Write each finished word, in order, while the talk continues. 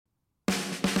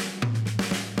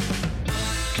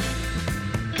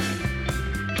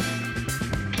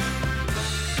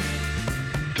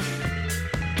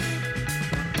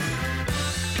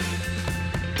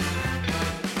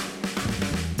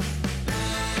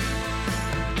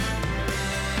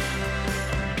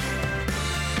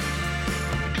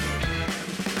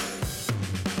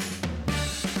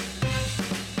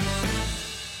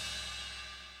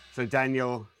So,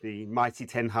 Daniel, the mighty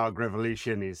Ten Hag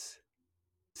revolution is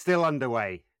still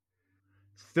underway.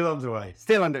 Still underway.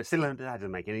 That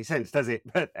doesn't make any sense, does it?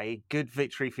 But a good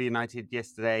victory for United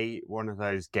yesterday. One of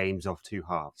those games of two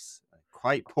halves.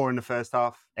 Quite poor in the first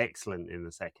half, excellent in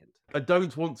the second. I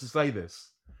don't want to say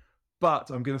this, but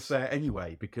I'm going to say it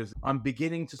anyway, because I'm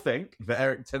beginning to think that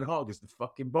Erik Ten Hag is the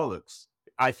fucking bollocks.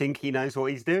 I think he knows what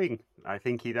he's doing. I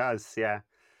think he does, yeah.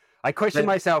 I question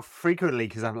myself frequently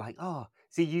because I'm like,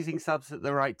 is he using subs at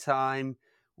the right time?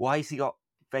 Why has he got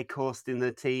Weghorst in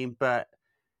the team? But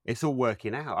it's all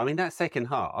working out. I mean, that second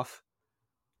half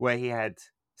where he had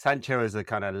Sancho as a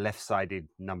kind of left-sided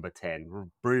number 10,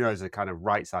 Bruno as a kind of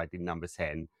right-sided number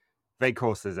 10,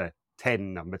 Weghorst as a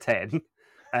 10 number 10,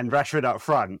 and Rashford up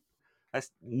front.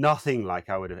 That's nothing like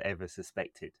I would have ever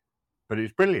suspected. But it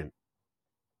was brilliant.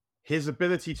 His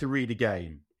ability to read a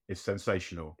game is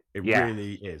sensational. It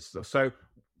really is. So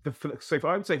if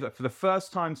I would say that for the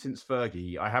first time since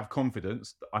Fergie, I have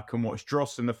confidence that I can watch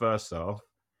Dross in the first half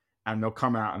and they'll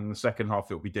come out and in the second half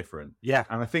it'll be different. Yeah.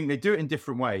 And I think they do it in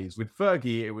different ways. With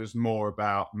Fergie, it was more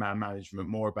about man management,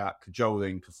 more about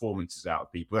cajoling performances out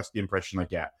of people. That's the impression I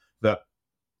get. That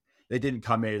they didn't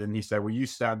come in and he said, well, you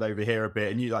stand over here a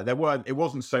bit. And it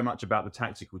wasn't so much about the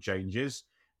tactical changes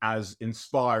as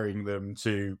inspiring them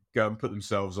to go and put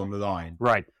themselves on the line.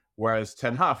 Right. Whereas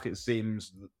Ten Hag, it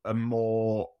seems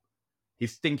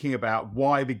he's thinking about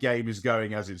why the game is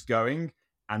going as it's going.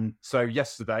 And so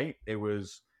yesterday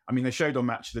they showed on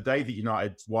Match of the Day that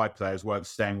United's wide players weren't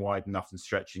staying wide enough and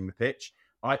stretching the pitch.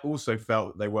 I also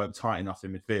felt that they weren't tight enough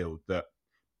in midfield, that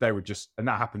they were and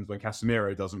that happens when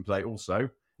Casemiro doesn't play also.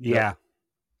 Yeah.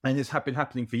 And it's been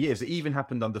happening for years. It even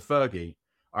happened under Fergie.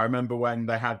 I remember when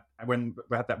we had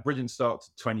that brilliant start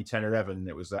to 2010-11,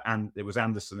 it was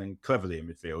Anderson and Cleverley in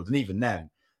midfield. And even then,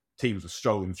 teams were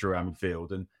strolling through our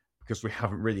midfield. And because we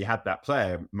haven't really had that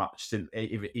player much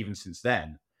even since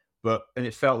then. And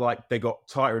it felt like they got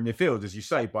tighter in midfield, as you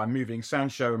say, by moving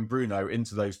Sancho and Bruno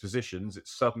into those positions. It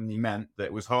suddenly meant that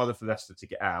it was harder for Leicester to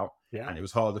get out, and it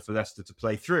was harder for Leicester to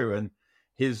play through. And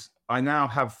I now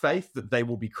have faith that they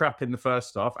will be crap in the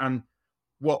first half. And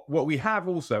what we have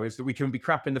also is that we can be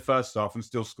crap in the first half and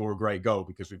still score a great goal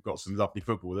because we've got some lovely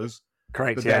footballers.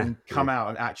 Correct, but then come out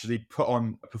and actually put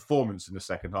on a performance in the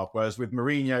second half. Whereas with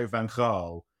Mourinho, Van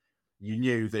Gaal, you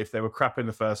knew that if they were crap in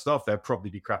the first half, they'd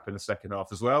probably be crap in the second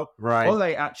half as well. Right. Or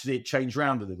it changed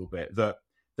around a little bit, that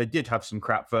they did have some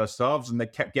crap first halves and they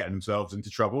kept getting themselves into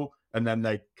trouble. And then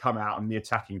they'd come out and the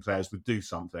attacking players would do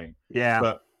something.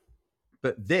 Yeah.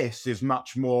 But this is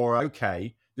much more,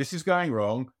 okay, this is going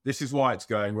wrong. This is why it's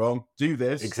going wrong. Do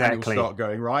this. Exactly. And it'll start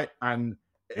going right. And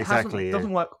it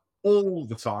doesn't work all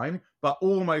the time, but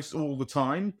almost all the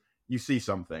time you see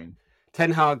something.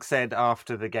 Ten Hag said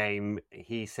after the game,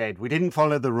 he said, we didn't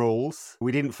follow the rules.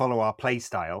 We didn't follo our play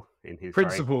style in his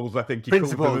principles, I think he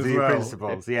called them as well.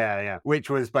 Principles, yeah. Which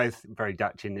was both very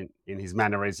Dutch in his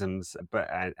mannerisms,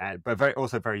 but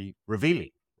also very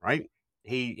revealing, right?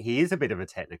 He is a bit of a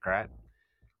technocrat,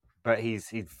 but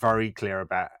he's very clear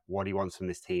about what he wants from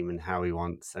this team and how he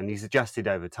wants, and he's adjusted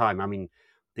over time. I mean,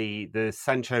 the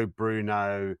Sancho,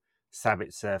 Bruno,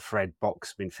 Sabitzer, Fred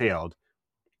box midfield,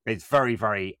 it's very,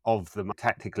 very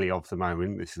tactically of the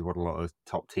moment. This is what a lot of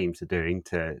top teams are doing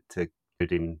to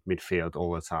good in midfield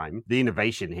all the time. The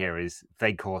innovation here is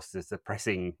Weghorst as the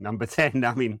pressing number 10.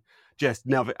 I mean,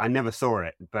 I never saw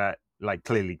it, but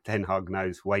clearly Ten Hag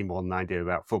knows way more than I do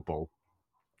about football.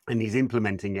 And he's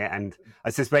implementing it, and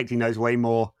I suspect he knows way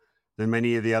more than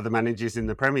many of the other managers in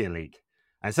the Premier League.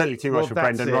 And certainly too much for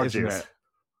Brendan Rodgers.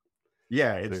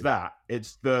 Yeah, it's that.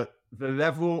 It's the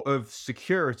level of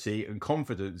security and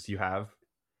confidence you have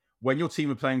when your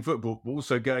team are playing football, but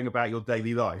also going about your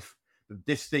daily life.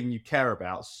 This thing you care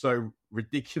about so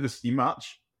ridiculously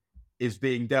much is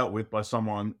being dealt with by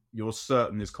someone you're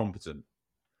certain is competent.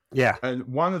 Yeah. And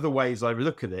one of the ways I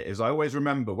look at it is I always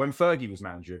remember when Fergie was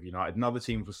manager of United and other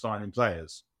teams were signing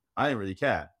players, I didn't really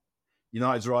care.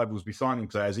 United's rivals be signing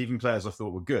players, even players I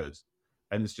thought were good.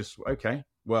 And it's just, okay,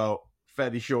 well,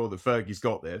 fairly sure that Fergie's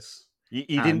got this.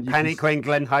 You didn't panic when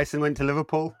Glenn Hyson went to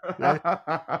Liverpool? No?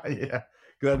 Yeah.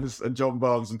 Glenn and John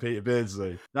Barnes and Peter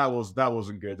Beardsley. That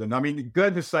wasn't good. And I mean,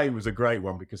 Glenn Hussein was a great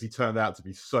one because he turned out to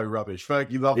be so rubbish.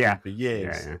 Fergie loved him for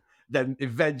years. Yeah. Then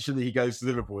eventually he goes to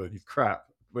Liverpool and he's crap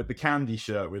with the candy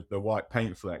shirt with the white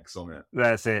paint flecks on it.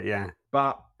 That's it, yeah.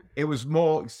 But it was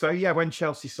more... So, yeah, when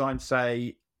Chelsea signed,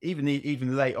 say,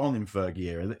 even late on in Fergie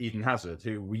era, Eden Hazard,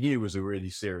 who we knew was a really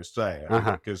serious player,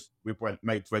 because we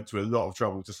went to a lot of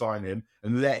trouble to sign him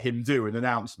and let him do an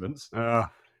announcement.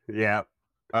 Yeah.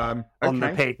 On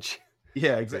the pitch.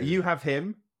 Yeah, exactly. You have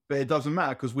him, but it doesn't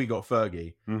matter because we got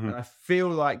Fergie. Mhm. And I feel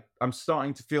like I'm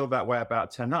starting to feel that way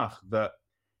about Ten Hag, that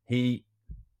he's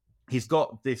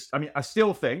got this. I mean, I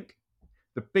still think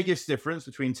the biggest difference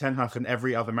between Ten Hag and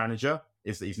every other manager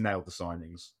is that he's nailed the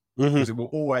signings. Mhm. Because it will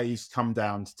always come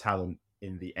down to talent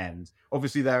in the end.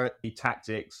 Obviously, there are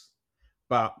tactics,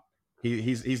 but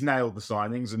he's nailed the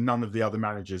signings, and none of the other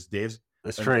managers did.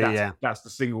 That's And true. that's the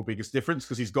single biggest difference,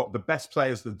 because he's got the best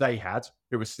players that they had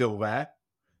who are still there.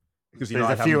 Because There's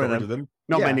United a few haven't of got rid them.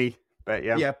 Not Yeah. many, but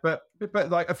yeah. Yeah, but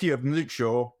like a few of them. Luke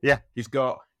Shaw. Yeah. He's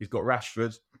got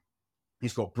Rashford.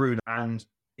 He's got Bruno, and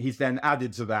he's then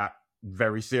added to that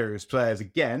very serious players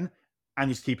again. And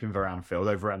he's keeping Varane fit.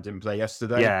 Although Varane didn't play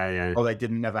yesterday. Yeah. Or they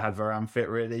never had Varane fit,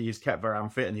 really. He's kept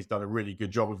Varane fit, and he's done a really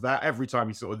good job of that. Every time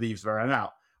he sort of leaves Varane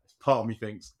out, part of me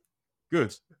thinks,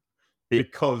 good.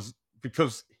 Because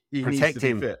he needs Protect to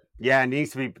him. be fit. Yeah, and he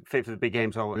needs to be fit for the big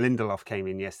games. Well, Lindelof came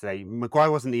in yesterday.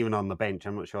 Maguire wasn't even on the bench.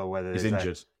 I'm not sure whether He's there's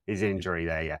injured. his injury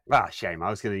there. Yeah, shame. I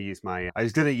was going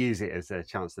to use it as a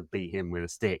chance to beat him with a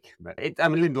stick. But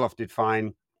Lindelof did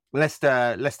fine.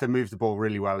 Leicester moved the ball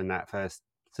really well in that first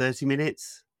 30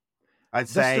 minutes. I'd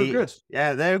They're say. still good.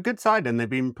 Yeah, they're a good side, and they've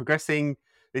been progressing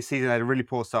this season. They had a really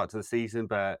poor start to the season,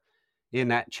 but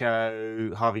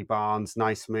Iheanacho, Harvey Barnes,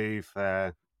 nice move.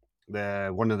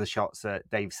 One of the shots that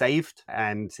Dave saved,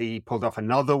 and he pulled off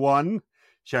another one,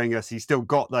 showing us he's still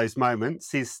got those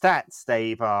moments. His stats,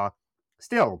 Dave, are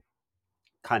still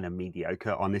kind of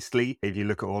mediocre, honestly, if you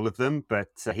look at all of them, but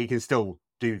he can still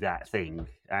do that thing,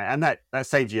 and that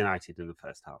saved United in the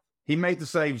first half. He made the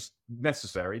saves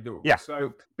necessary. Yeah.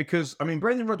 So, because,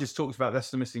 Brendan Rodgers talks about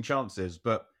Leicester missing chances,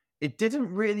 but it didn't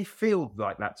really feel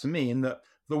like that to me, in that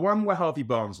the one where Harvey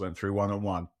Barnes went through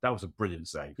one-on-one, that was a brilliant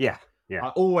save. Yeah. I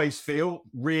always feel,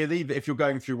 really, that if you're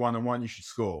going through one-on-one, you should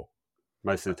score.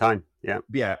 Most of the time, yeah.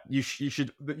 Yeah, you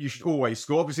should always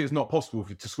score. Obviously, it's not possible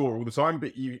to score all the time,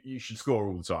 but you should score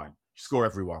all the time. You score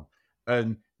everyone.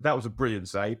 And that was a brilliant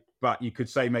save, but you could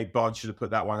say maybe Barnes should have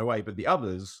put that one away. But the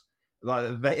others,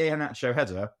 like the Iheanacho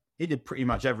header, he did pretty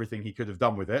much everything he could have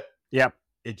done with it. Yep.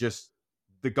 It just,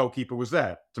 the goalkeeper was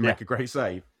there to make a great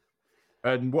save.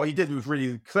 And what he did was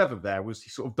really clever there, was he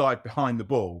sort of dived behind the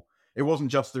ball. It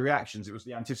wasn't just the reactions, it was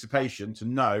the anticipation to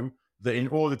know that in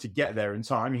order to get there in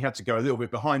time, he had to go a little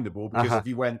bit behind the ball, because if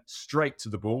he went straight to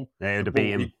the ball, it would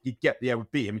beat him.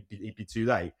 Would beat him, he'd be too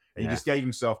late. And he just gave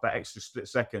himself that extra split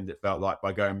second, it felt like,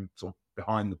 by going sort of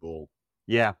behind the ball.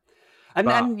 Yeah.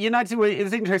 And United, it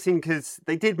was interesting because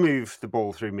they did move the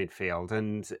ball through midfield,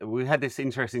 and we had this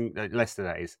interesting, Leicester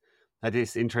days, had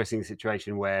this interesting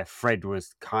situation where Fred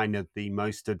was kind of the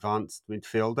most advanced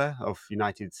midfielder of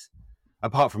United's,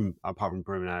 apart from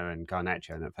Bruno and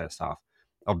Garnacho in that first half.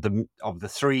 Of the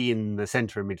three in the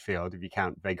centre of midfield, if you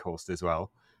count Weghorst as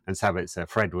well, and Sabitzer,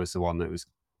 Fred was the one that was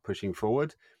pushing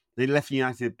forward. They left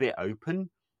United a bit open.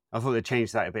 I thought they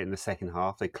changed that a bit in the second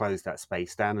half. They closed that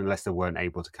space down, and Leicester weren't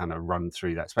able to kind of run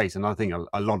through that space. And I think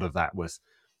a lot of that was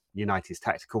United's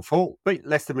tactical fault. But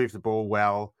Leicester moved the ball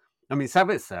well.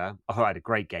 Sabitzer, I thought, had a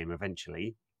great game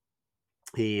eventually.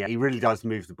 He really does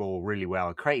move the ball really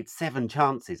well. Created 7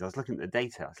 chances. I was looking at the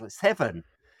data. I was like, 7.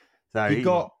 So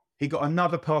he got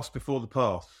another pass before the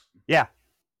pass. Yeah.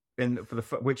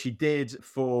 Which he did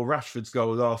for Rashford's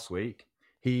goal last week.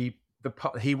 He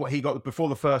got before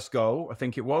the first goal, I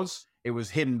think it was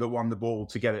him that won the ball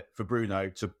to get it for Bruno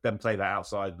to then play that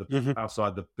outside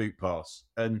the boot pass.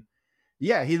 And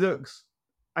yeah,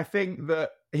 I think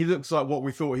that he looks like what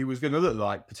we thought he was going to look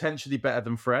like. Potentially better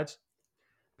than Fred.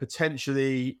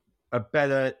 Potentially a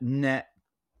better net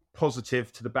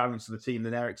positive to the balance of the team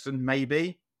than Eriksen,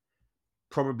 maybe.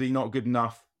 Probably not good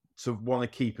enough to want to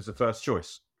keep as a first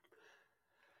choice.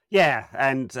 Yeah,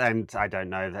 and I don't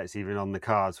know if that's even on the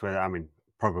cards. Whether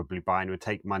probably Bayern would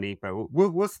take money, but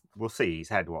we'll see. He's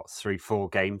had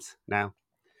 3-4 games now,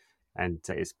 and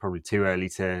it's probably too early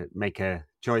to make a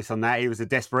choice on that. It was a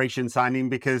desperation signing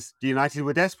because United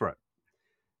were desperate,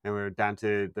 and we were down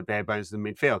to the bare bones of the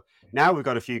midfield. Now we've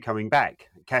got a few coming back.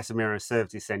 Casemiro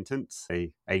served his sentence,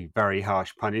 a very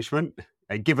harsh punishment,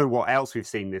 given what else we've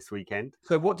seen this weekend.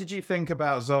 So, what did you think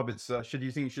about Sabitzer?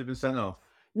 You think he should have been sent off?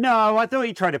 No, I thought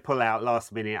he tried to pull out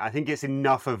last minute. I think it's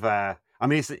enough of a.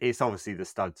 It's obviously the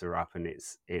studs are up and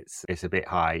it's a bit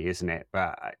high, isn't it?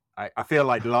 But I feel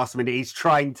like the last minute he's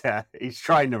trying to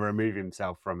remove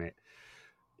himself from it.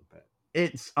 But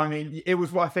it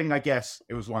was one thing. I guess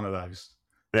it was one of those.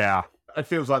 Yeah, it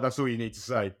feels like that's all you need to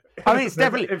say. It's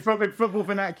definitely in football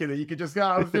vernacular. You could just go,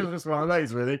 "I feel just one of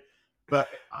those," really. But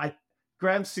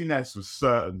Graham Souness was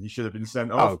certain he should have been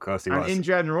sent off. Oh, of course he was. And in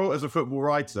general, as a football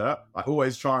writer, I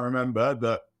always try and remember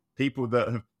that people that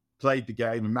have played the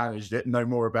game and managed it know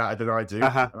more about it than I do.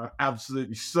 Uh-huh. I'm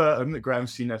absolutely certain that Graham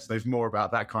Souness knows more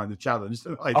about that kind of challenge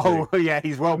than I do. Oh, yeah,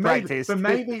 he's well practiced.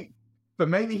 But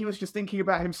maybe he was just thinking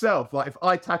about himself. Like, if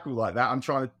I tackle like that, I'm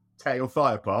trying to tear your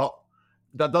thigh apart.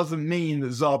 That doesn't mean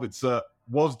that Sabitzer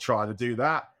was trying to do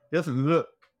that. He doesn't look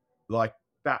like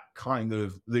that kind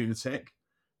of lunatic.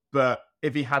 But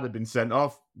if he had been sent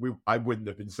off, I wouldn't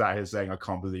have been sat here saying, I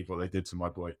can't believe what they did to my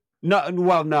boy. No,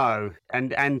 well, no.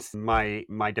 And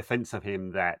my defense of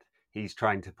him that he's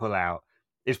trying to pull out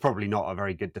is probably not a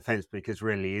very good defense, because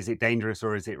really, is it dangerous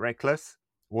or is it reckless?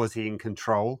 Was he in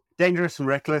control? Dangerous and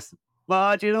reckless?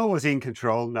 Marginal. Was he in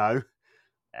control? No.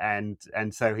 And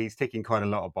so he's ticking quite a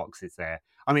lot of boxes there.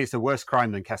 I mean, it's a worse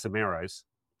crime than Casemiro's,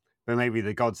 but maybe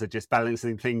the gods are just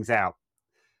balancing things out.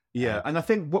 Yeah, and I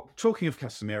think talking of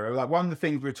Casemiro, like one of the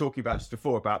things we were talking about just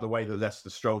before about the way that Leicester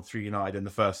strolled through United in the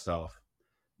first half,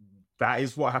 that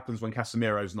is what happens when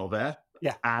Casemiro's not there.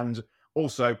 Yeah. And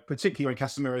also, particularly when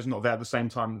Casemiro's not there at the same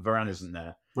time that Varane isn't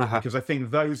there. Because I think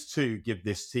those two give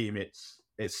this team its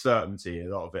certainty, a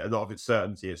lot of its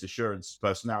certainty, its assurance,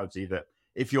 personality, that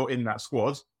if you're in that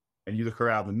squad and you look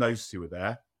around and those two are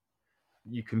there,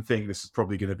 you can think this is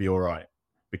probably going to be all right.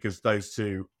 Because those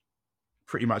two,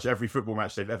 pretty much every football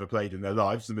match they've ever played in their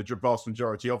lives, the vast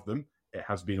majority of them, it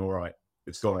has been all right.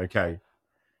 It's gone okay.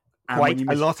 And quite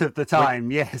a lot of the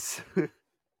time, yes.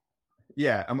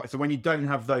 Yeah, and so when you don't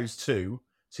have those two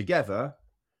together,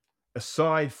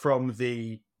 aside from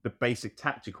the basic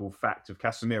tactical fact of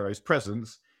Casemiro's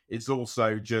presence, it's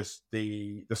also just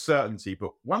the certainty.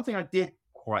 But one thing I did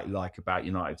quite like about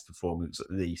United's performance,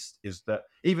 at least, is that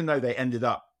even though they ended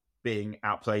up being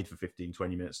outplayed for 15,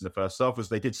 20 minutes in the first half, was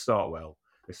they did start well.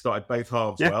 They started both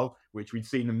halves well, which we'd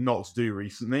seen them not do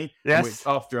recently. Yes. Which,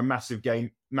 after a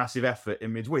massive effort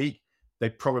in midweek, they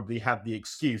probably had the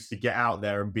excuse to get out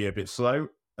there and be a bit slow,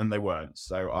 and they weren't.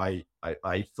 So I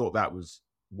thought that was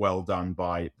well done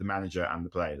by the manager and the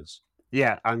players.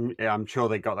 Yeah, I'm sure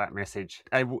they got that message.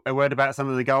 A word about some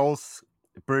of the goals.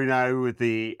 Bruno with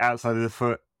the outside of the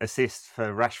foot assist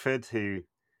for Rashford, who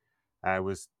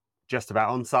was just about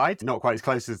onside. Not quite as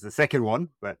close as the second one,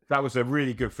 but that was a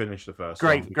really good finish. The first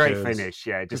great finish.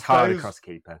 Yeah, just hard across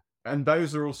keeper. And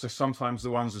those are also sometimes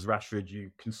the ones as Rashford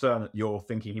you're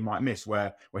thinking he might miss,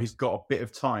 where he's got a bit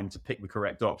of time to pick the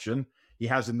correct option. He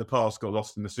has in the past got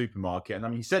lost in the supermarket, and I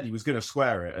mean, he said he was going to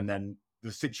swear it, and then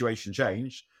the situation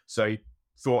changed, so he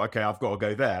thought, okay, I've got to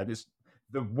go there. And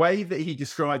the way that he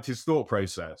described his thought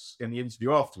process in the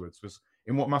interview afterwards was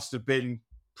in what must have been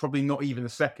probably not even a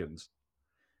second.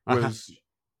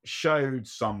 Showed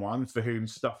someone for whom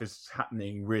stuff is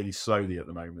happening really slowly at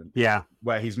the moment. Yeah.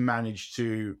 Where he's managed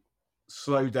to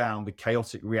slow down the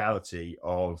chaotic reality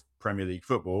of Premier League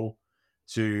football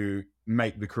to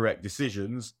make the correct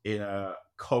decisions in a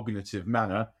cognitive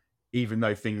manner, even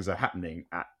though things are happening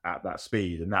at that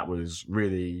speed. And that was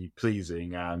really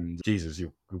pleasing. And Jesus,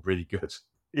 you're really good.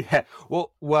 Yeah.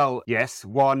 Well, yes.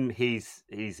 One, he's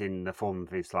in the form of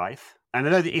his life. And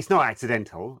I know that it's not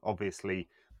accidental. Obviously,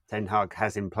 Ten Hag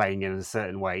has him playing in a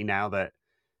certain way now that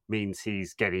means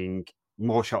he's getting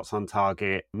more shots on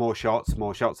target, more shots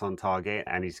on target,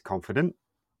 and he's confident.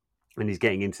 And he's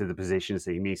getting into the positions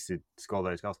that he needs to score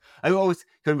those goals. I always,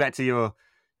 going back to your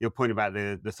point about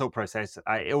the thought process,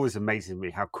 it always amazes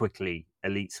me how quickly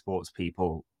elite sports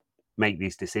people make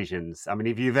these decisions. I mean,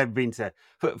 if you've ever been to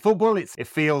football, it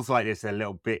feels like there's a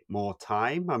little bit more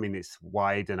time. I mean, it's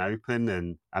wide and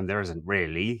open, and there isn't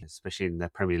really, especially in the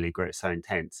Premier League where it's so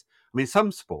intense. I mean,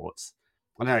 some sports,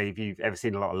 I don't know if you've ever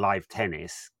seen a lot of live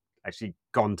tennis, actually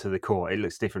gone to the court. It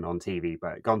looks different on TV,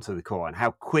 but gone to the court, and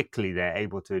how quickly they're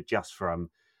able to adjust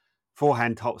from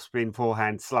forehand topspin,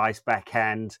 forehand slice,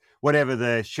 backhand, whatever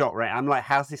the shot rate. I'm like,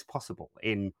 how's this possible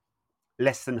in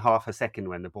less than half a second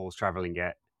when the ball's traveling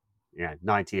at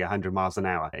 90, 100 miles an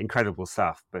hour? Incredible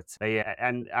stuff. But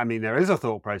and I mean, there is a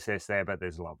thought process there, but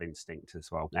there's a lot of instinct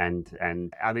as well. And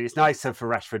I mean, it's nicer for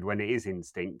Rashford when it is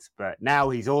instinct, but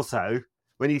now he's also,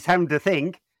 when he's having to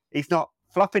think, he's not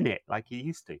flopping it like he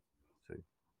used to.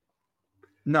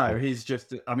 No, he's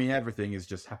just, I mean, everything is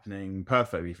just happening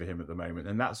perfectly for him at the moment.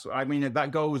 And that's, I mean, that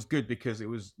goal was good because it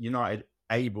was United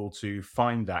able to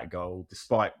find that goal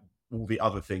despite all the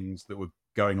other things that were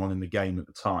going on in the game at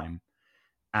the time.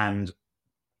 And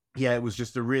yeah, there was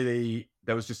just a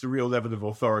real level of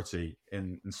authority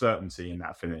and certainty in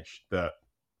that finish that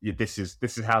this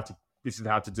is how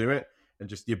to do it, and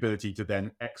just the ability to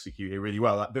then execute it really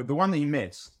well. Like the one that he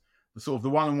missed, the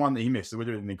one-on-one that he missed, that would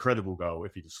have been an incredible goal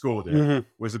if he'd have scored it,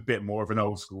 was a bit more of an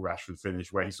old school Rashford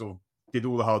finish where he sort of did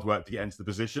all the hard work to get into the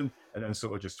position and then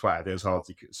sort of just twatted it as hard as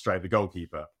he could straight the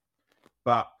goalkeeper.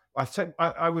 But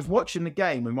I was watching the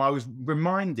game and I was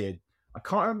reminded, I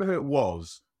can't remember who it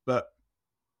was, but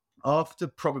after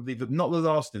probably not the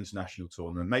last international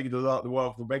tournament, maybe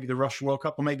maybe the Russia World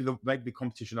Cup, or maybe the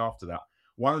competition after that,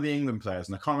 one of the England players,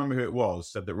 and I can't remember who it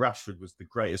was, said that Rashford was the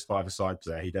greatest five-a-side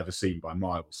player he'd ever seen by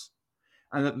miles.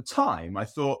 And at the time, I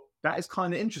thought that is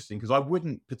kind of interesting because I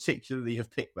wouldn't particularly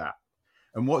have picked that.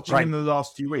 And watching him the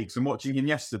last few weeks and watching him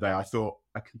yesterday, I thought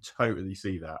I can totally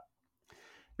see that.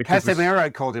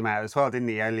 Casemiro called him out as well, didn't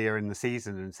he, earlier in the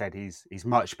season, and said he's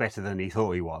much better than he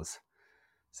thought he was.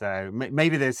 So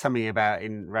maybe there's something about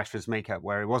in Rashford's makeup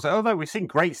where it was. Although we've seen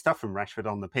great stuff from Rashford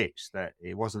on the pitch, that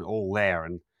it wasn't all there,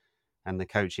 and the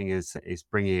coaching is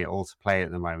bringing it all to play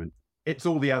at the moment. It's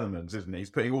all the elements, isn't it? He's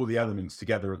putting all the elements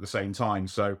together at the same time.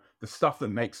 So the stuff that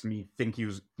makes me think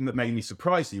that made me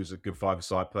surprised he was a good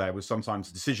five-a-side player was sometimes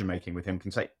the decision making with him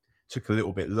took a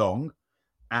little bit long,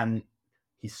 and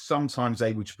he's sometimes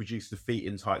able to produce the feet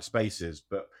in tight spaces.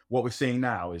 But what we're seeing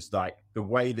now is like the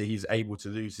way that he's able to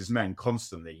lose his men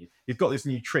constantly. He's got this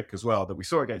new trick as well that we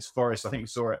saw against Forest. I think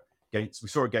we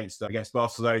saw against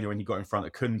Barcelona when he got in front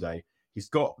of Koundé. He's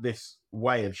got this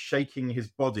way of shaking his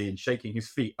body and shaking his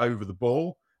feet over the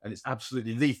ball, and it's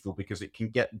absolutely lethal because it can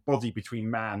get body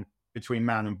between man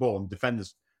and ball, and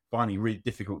defenders finding it really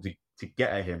difficult to get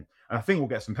at him. And I think we'll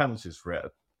get some penalties for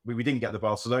it. We didn't get the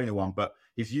Barcelona one, but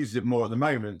he's used it more at the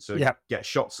moment to get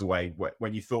shots away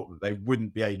when you thought that they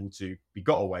wouldn't be able to be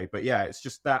got away. But yeah, it's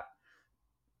just that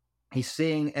he's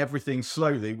seeing everything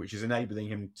slowly, which is enabling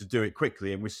him to do it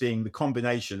quickly. And we're seeing the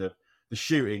combination of the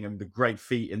shooting and the great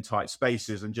feet in tight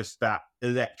spaces and just that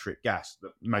electric gas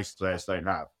that most players don't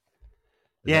have.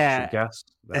 Electric gas.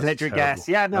 Electric gas.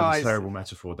 Yeah, no, that's a terrible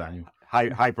metaphor, Daniel.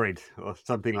 Hybrid or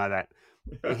something like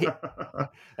that.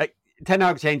 Ten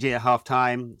Hag changing at half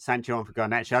time. Sancho on for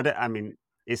Garnacho. I mean,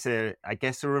 it's a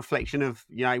reflection of,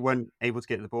 he weren't able to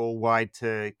get the ball wide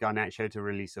to Garnacho to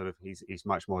really sort of, he's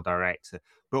much more direct.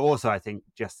 But also, I think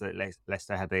just that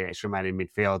Leicester had the extra man in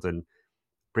midfield, and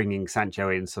bringing Sancho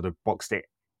in sort of boxed it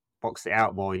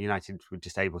out more. United were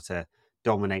just able to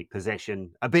dominate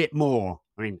possession a bit more.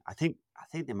 I mean, I think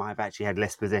they might have actually had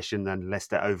less possession than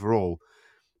Leicester overall.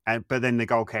 But then the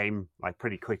goal came like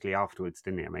pretty quickly afterwards,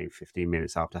 didn't it? Maybe 15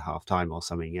 minutes after half time or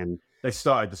something. And they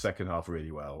started the second half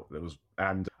really well.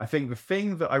 And I think the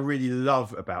thing that I really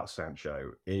love about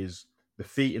Sancho is the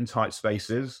feet in tight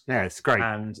spaces. Yeah, it's great.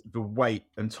 And the weight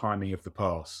and timing of the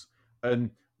pass.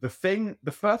 And the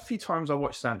first few times I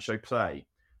watched Sancho play,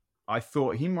 I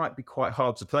thought he might be quite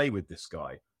hard to play with, this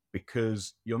guy,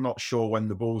 because you're not sure when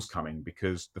the ball's coming,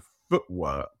 because the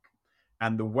footwork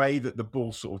and the way that the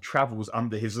ball sort of travels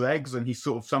under his legs, and he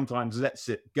sort of sometimes lets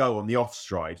it go on the off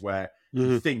stride where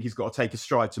you think he's got to take a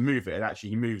stride to move it, and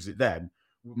actually he moves it then,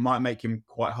 might make him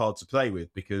quite hard to play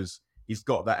with because he's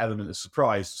got that element of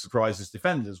surprises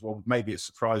defenders. Well, maybe it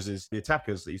surprises the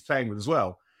attackers that he's playing with as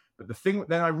well. But the thing,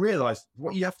 then I realized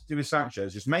what you have to do with Sancho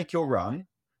is just make your run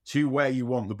to where you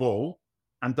want the ball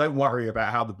and don't worry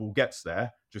about how the ball gets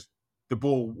there. Just the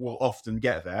ball will often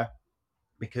get there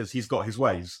because he's got his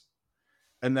ways.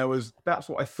 And that's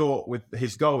what I thought with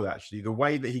his goal, actually. The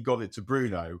way that he got it to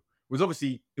Bruno was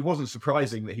obviously, it wasn't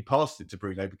surprising that he passed it to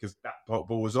Bruno because that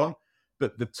ball was on,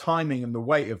 but the timing and the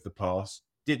weight of the pass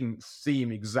didn't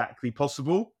seem exactly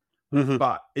possible,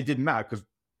 but it didn't matter because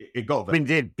it got there. I mean,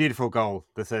 did beautiful goal,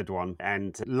 the third one,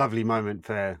 and lovely moment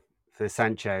for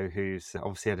Sancho, who's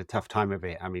obviously had a tough time of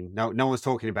it. I mean, no one was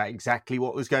talking about exactly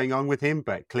what was going on with him,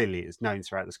 but clearly it's known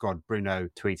throughout the squad. Bruno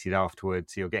tweeted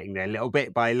afterwards, you're getting there little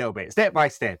bit by little bit, step by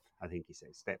step. I think he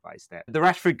says step by step. The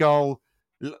Rashford goal,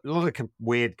 a lot of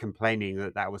weird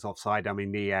complaining that was offside. I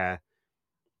mean, the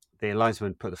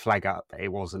linesman put the flag up.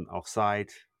 It wasn't offside.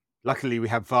 Luckily, we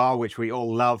have VAR, which we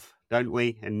all love, don't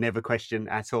we? And never question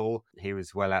at all. He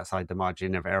was well outside the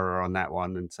margin of error on that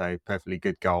one. And so perfectly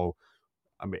good goal.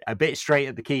 I mean, a bit straight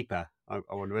at the keeper. I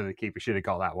wonder whether the keeper should have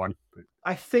got that one.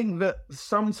 I think that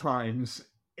sometimes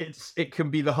it can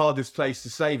be the hardest place to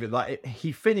save it. Like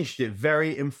he finished it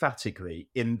very emphatically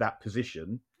in that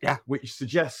position, which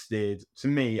suggested to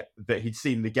me that he'd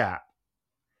seen the gap.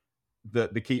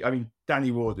 That the key, I mean, Danny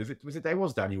Ward, it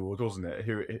was Danny Ward, wasn't it?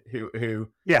 Who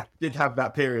did have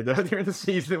that period earlier in the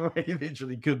season where he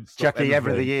literally couldn't stop chucking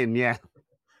everything in, yeah.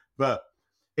 But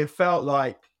it felt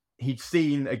like he'd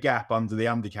seen a gap under the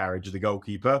undercarriage of the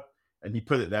goalkeeper and he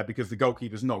put it there because the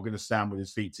goalkeeper's not going to stand with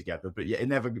his feet together. But yet it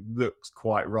never looks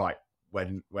quite right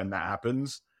when that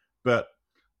happens. But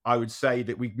I would say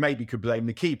that we maybe could blame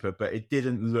the keeper, but it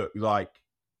didn't look like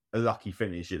a lucky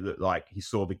finish. It looked like he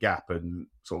saw the gap and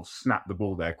sort of snapped the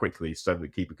ball there quickly so the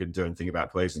keeper couldn't do anything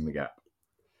about closing the gap.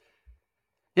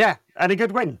 Yeah, and a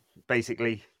good win,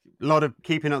 basically. lot of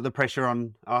keeping up the pressure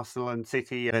on Arsenal and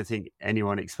City. I don't think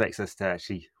anyone expects us to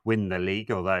actually win the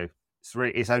league, although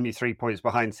it's only 3 points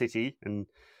behind City and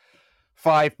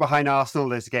 5 behind Arsenal.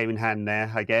 There's a game in hand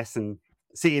there, I guess. And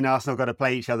City and Arsenal got to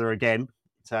play each other again.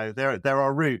 So there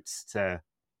are routes to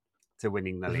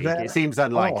winning the league. It seems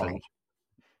unlikely.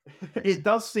 It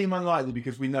does seem unlikely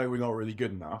because we know we're not really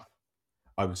good enough,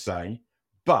 I would say.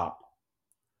 But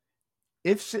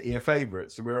if City are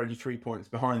favourites and we're only 3 points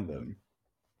behind them,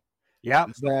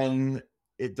 then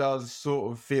it does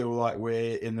sort of feel like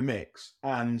we're in the mix.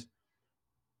 And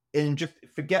just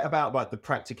forget about like the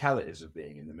practicalities of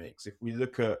being in the mix. If we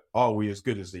look at, are we as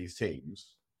good as these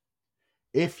teams?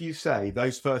 If you say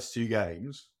those first 2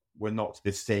 games were not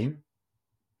this team,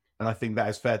 and I think that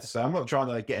is fair to say. I'm not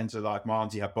trying to get into like my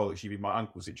auntie had bollocks, she be my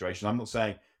uncle situation. I'm not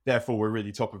saying, therefore, we're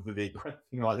really top of the league or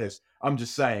anything like this. I'm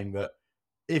just saying that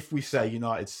if we say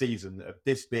United's season of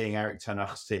this being Eric Ten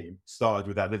Hag's team started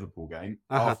with that Liverpool game,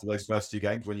 after those first 2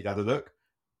 games when you'd had a look,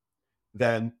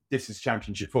 then this is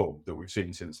championship form that we've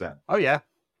seen since then. Oh, yeah.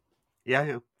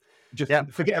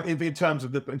 Forget in terms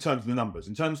of the numbers,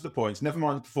 in terms of the points, never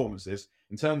mind the performances,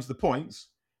 in terms of the points,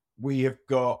 we have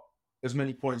got as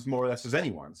many points more or less as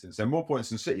anyone since then. More points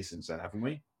than City since then, haven't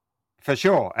we? For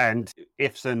sure. And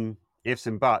ifs and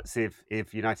buts,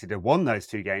 if United had won those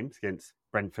 2 games against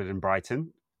Brentford and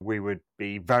Brighton, we would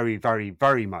be very, very,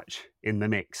 very much in the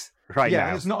mix now.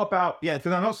 Yeah, it's not about... Yeah,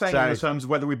 because I'm not saying in terms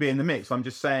of whether we'd be in the mix. I'm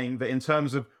just saying that in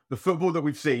terms of the football that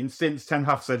we've seen since Ten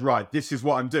Hag said, right, this is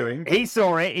what I'm doing. He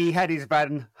saw it. He had his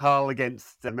Van Gaal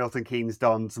against Milton Keynes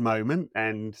Dons moment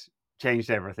and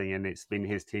changed everything, and it's been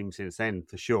his team since then,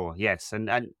 for sure. Yes, and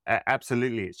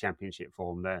absolutely, it's championship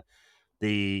form.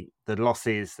 The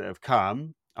losses that have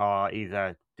come are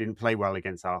either didn't play well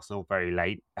against Arsenal very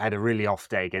late, had a really off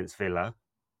day against Villa.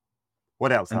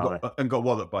 What else and got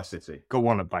walloped by City.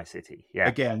 Yeah.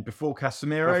 Again, before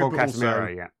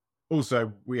Casemiro.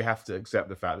 Also, we have to accept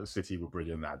the fact that City were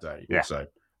brilliant that day. Yeah. Also,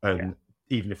 and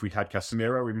even if we'd had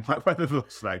Casemiro, we might have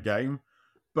lost that game.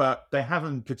 But they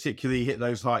haven't particularly hit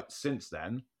those heights since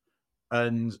then.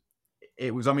 And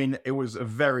it was a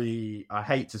very, I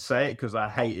hate to say it because I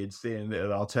hated seeing little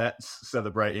Arteta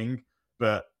celebrating,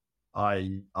 but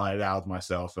I allowed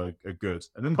myself a good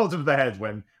and a nod of the head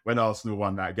when Arsenal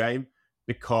won that game,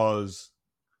 because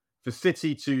for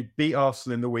City to beat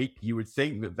Arsenal in the week, you would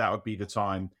think that would be the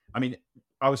time. I mean,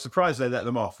 I was surprised they let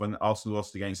them off when Arsenal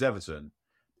lost against Everton,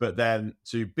 but then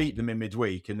to beat them in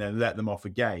midweek and then let them off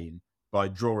again by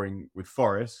drawing with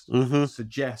Forest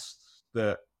suggests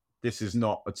that this is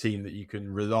not a team that you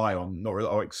can rely on,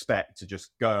 or expect to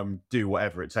just go and do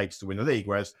whatever it takes to win the league.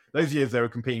 Whereas those years they were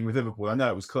competing with Liverpool, I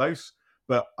know it was close,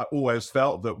 but I always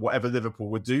felt that whatever Liverpool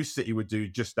would do, City would do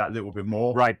just that little bit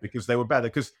more, right? Because they were better.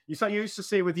 Because you used to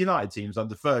see with United teams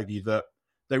under Fergie that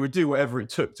they would do whatever it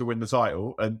took to win the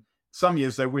title, and some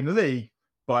years they win the league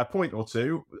by a point or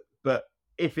 2, but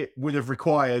if it would have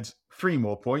required 3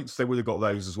 more points, they would have got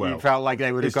those as well. You felt like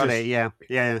they would have got it, yeah.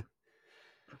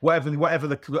 Whatever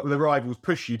the rivals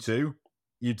push you to,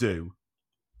 you do.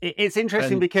 It's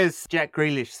interesting because Jack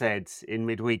Grealish said in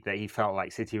midweek that he felt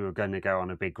like City were going to go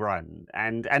on a big run,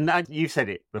 and you said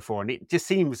it before, and it just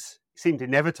seemed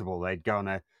inevitable they'd go on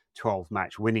a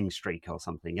 12-match winning streak or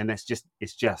something, and it's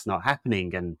just not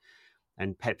happening.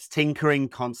 And Pep's tinkering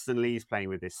constantly. He's playing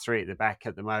with this 3 at the back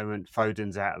at the moment.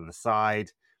 Foden's out of the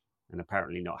side and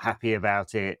apparently not happy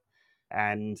about it.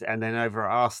 And then over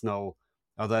at Arsenal,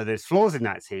 although there's flaws in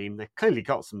that team, they've clearly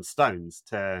got some stones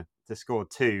to score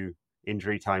 2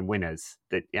 injury time winners.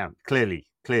 That clearly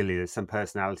there's some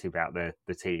personality about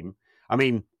the team. I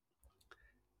mean,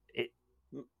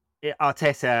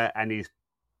 Arteta and his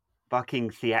bucking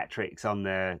theatrics on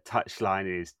the touchline,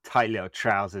 his tight little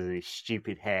trousers and his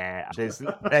stupid hair. There's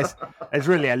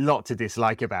really a lot to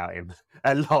dislike about him.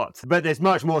 A lot. But there's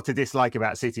much more to dislike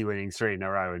about City winning 3 in a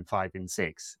row and 5 in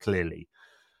 6, clearly.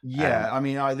 Yeah, I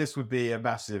mean, this would be a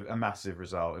massive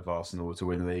result if Arsenal were to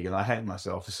win the league, and I hate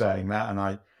myself for saying that.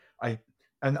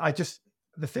 And I just,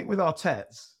 the thing with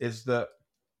Arteta is that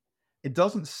it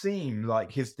doesn't seem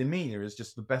like his demeanour is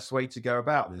just the best way to go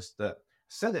about this. That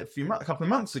said it a couple of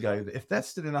months ago that if they're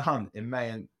still in a hunt in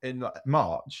May and in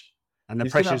March, and the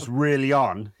pressure's really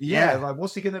on, like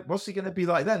what's he gonna be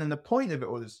like then? And the point of it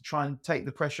all is to try and take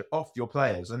the pressure off your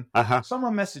players. And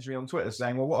someone messaged me on Twitter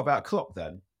saying, "Well, what about Klopp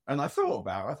then?" And I thought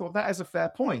that is a fair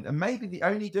point. And maybe the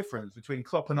only difference between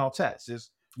Klopp and Arteta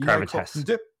is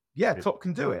Klopp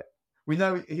can do it. We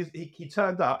know he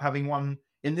turned up having won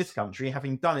in this country,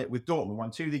 having done it with Dortmund,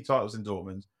 won 2 league titles in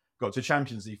Dortmund, got to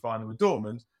Champions League final with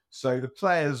Dortmund. So the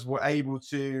players were able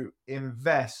to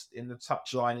invest in the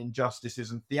touchline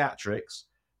injustices and theatrics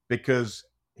because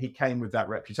he came with that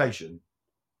reputation.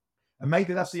 And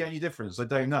maybe that's the only difference. I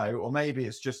don't know. Or maybe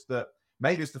it's just that,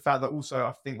 maybe it's the fact that also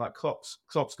I think like Klopp's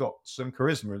got some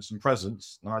charisma and some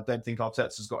presence. And I don't think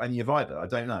Arteta's got any of either. I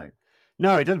don't know.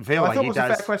 No, it doesn't feel like he does. I thought it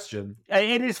was a fair question.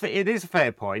 It is a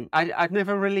fair point. I've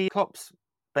never really, Klopp's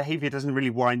behaviour doesn't really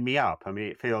wind me up. I mean,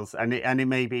 it feels, and it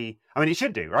may be, I mean, it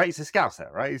should do, right? He's a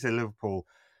Scouser, right? He's a Liverpool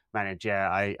manager.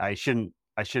 I shouldn't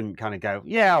kind of go,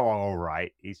 yeah, well, all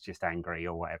right, he's just angry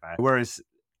or whatever. Whereas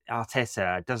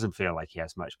Arteta doesn't feel like he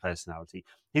has much personality.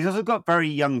 He's also got very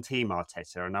young team,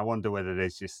 Arteta, and I wonder whether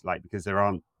there's just like, because there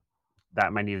aren't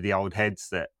that many of the old heads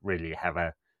that really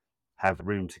have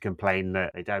room to complain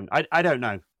that they don't. I don't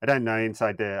know. I don't know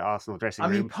inside the Arsenal dressing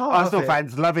room. Arsenal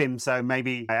fans love him, so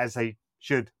maybe as they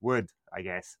would, I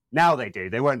guess. Now they do.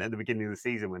 They weren't at the beginning of the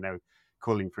season when they were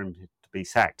calling for him to be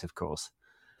sacked, of course.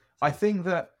 I think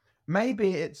that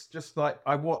maybe it's just like,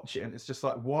 I watch it and it's just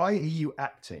like, why are you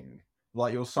acting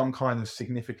like you're some kind of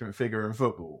significant figure in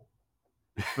football?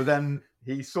 But then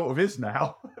he sort of is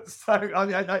now. So I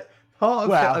mean, part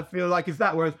of it, I feel like, is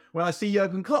that, whereas when I see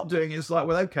Jurgen Klopp doing it, it's like,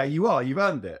 well, okay, you've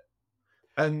earned it.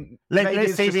 And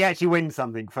let's see if he actually wins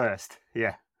something first.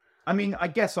 Yeah. I mean, I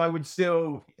guess I would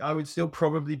still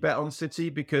probably bet on City,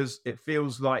 because it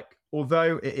feels like,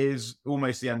 although it is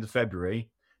almost the end of February,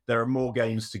 there are more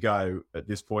games to go at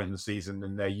this point in the season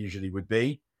than there usually would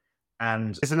be.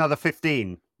 And it's another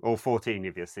 15 or 14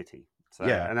 if you're City. So,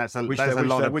 yeah. And that's a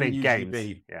lot of big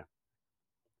games. Yeah.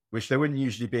 Which there wouldn't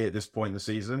usually be at this point in the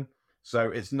season.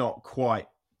 So it's not quite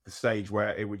the stage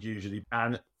where it would usually.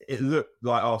 And it looked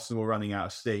like Arsenal were running out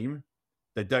of steam.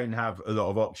 They don't have a lot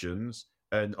of options.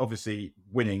 And obviously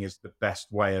winning is the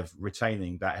best way of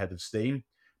retaining that head of steam.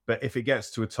 But if it gets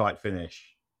to a tight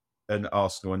finish and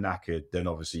Arsenal are knackered, then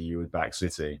obviously you would back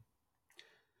City.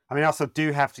 I mean, Arsenal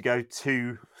do have to go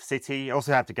to City.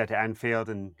 Also have to go to Anfield,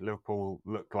 and Liverpool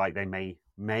look like they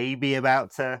may be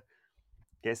about to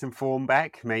get some form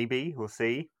back. Maybe. We'll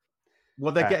see.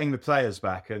 Well, they're getting the players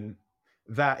back, and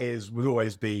that would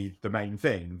always be the main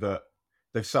thing, that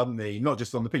they've suddenly, not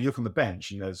just on the pitch, you look on the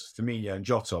bench, and there's Firmino and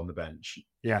Jota on the bench.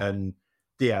 Yeah. And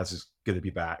Diaz is going to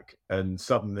be back. And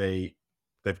suddenly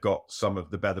they've got some of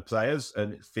the better players,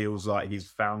 and it feels like he's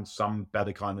found some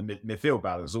better kind of midfield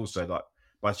balance also. Like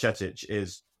Bajcetic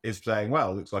is playing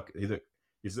well. Looks like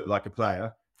he's like a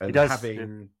player. And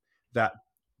having that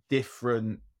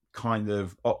different kind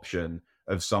of option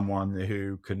of someone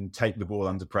who can take the ball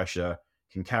under pressure,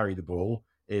 can carry the ball,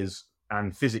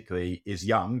 and physically is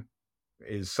young,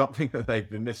 is something that they've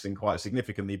been missing quite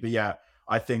significantly. But yeah,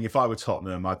 I think if I were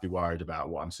Tottenham, I'd be worried about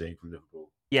what I'm seeing from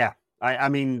Liverpool. Yeah, I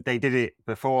mean, they did it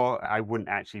before. I wouldn't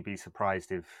actually be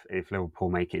surprised if Liverpool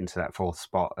make it into that fourth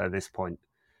spot at this point.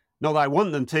 Not that I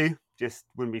want them to, just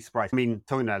wouldn't be surprised. I mean,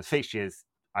 talking about the fixtures,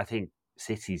 I think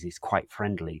City's is quite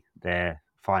friendly. Their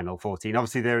final 14.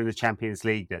 Obviously, they're in the Champions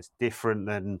League. That's different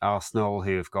than Arsenal,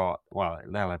 who have got, well,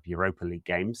 they'll have Europa League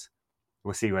games.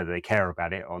 We'll see whether they care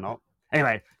about it or not.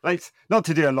 Anyway, let's not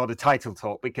to do a lot of title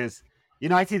talk, because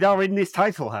United are in this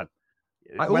title hunt.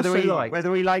 Whether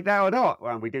we like that or not,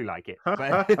 well, we do like it.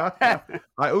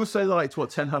 I also liked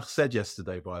what Ten Hag said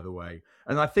yesterday, by the way.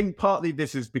 And I think partly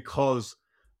this is because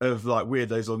of like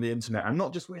weirdos on the internet, and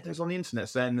not just weirdos on the internet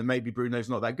saying that maybe Bruno's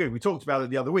not that good. We talked about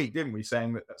it the other week, didn't we?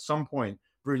 Saying that at some point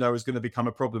Bruno is going to become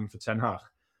a problem for Ten Hag.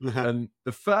 And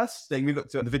the first thing, we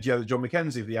looked at the video that John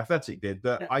McKenzie of The Athletic did,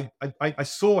 that I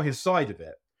saw his side of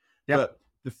it. Yep. But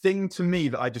the thing to me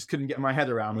that I just couldn't get my head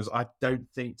around was, I don't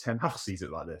think Ten Hag sees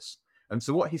it like this. And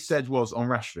so what he said was on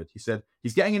Rashford, he said,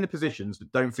 he's getting into positions,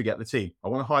 but don't forget the team. I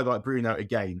want to highlight Bruno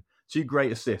again. 2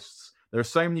 great assists. There are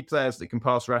so many players that can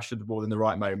pass Rashford the ball in the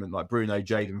right moment, like Bruno,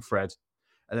 Jadon, Fred.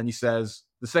 And then he says,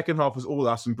 the second half was all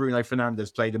us, and Bruno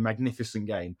Fernandes played a magnificent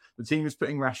game. The team is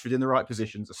putting Rashford in the right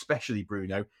positions, especially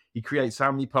Bruno. He creates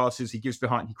how many passes, he gives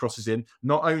behind, he crosses in.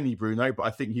 Not only Bruno, but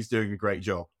I think he's doing a great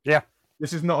job. Yeah.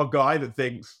 This is not a guy that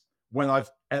thinks, when I've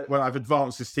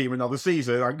advanced this team another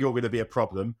season, you're going to be a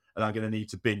problem, and I'm going to need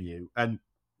to bin you. And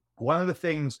one of the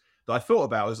things that I thought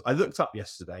about was, I looked up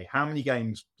yesterday, how many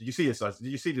games, did you see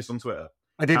this on Twitter?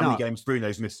 I did How not. many games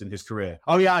Bruno's missed in his career?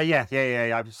 Oh, yeah.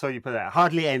 I saw you put that.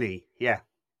 Hardly any. Yeah.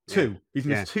 2. He's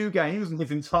missed 2 games in his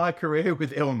entire career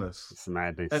with illness. It's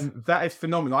madness. And that is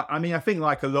phenomenal. I mean, I think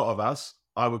like a lot of us,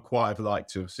 I would quite have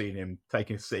liked to have seen him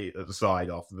taking a seat at the side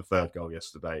after the 3rd goal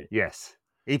yesterday. Yes.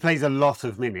 He plays a lot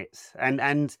of minutes.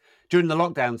 And during the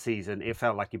lockdown season, it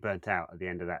felt like he burnt out at the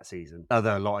end of that season.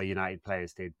 Although a lot of United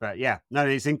players did. But yeah, no,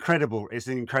 it's incredible. It's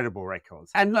an incredible record.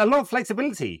 And a lot of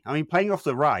flexibility. I mean, playing off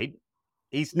the right,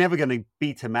 he's never going to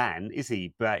beat a man, is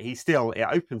he? But it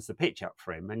opens the pitch up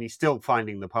for him, and he's still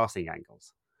finding the passing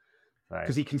angles.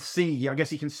 because he can see. I guess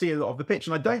he can see a lot of the pitch,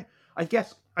 and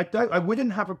I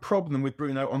wouldn't have a problem with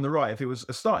Bruno on the right if it was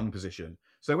a starting position.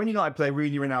 So when United play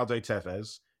Rooney, Ronaldo,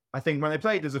 Tevez, I think when they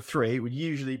played as a three, it would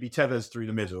usually be Tevez through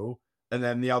the middle and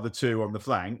then the other two on the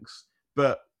flanks.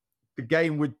 But the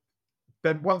game would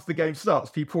then, once the game starts,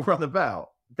 people run about.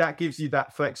 That gives you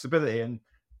that flexibility. And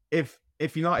if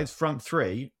United's front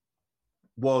three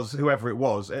was whoever it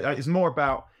was, it's more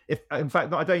about, in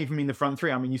fact, I don't even mean the front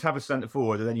three. I mean, you have a centre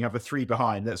forward and then you have a three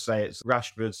behind. Let's say it's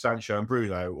Rashford, Sancho and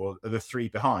Bruno, or the three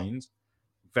behind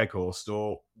Weghorst,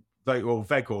 or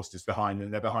Weghorst is behind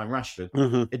and they're behind Rashford.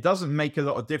 Mm-hmm. It doesn't make a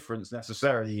lot of difference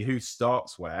necessarily who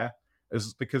starts where,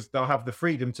 because they'll have the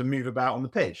freedom to move about on the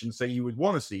pitch. And so you would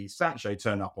want to see Sancho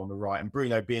turn up on the right and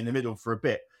Bruno be in the middle for a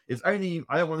bit. I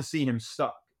don't want to see him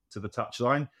stuck to the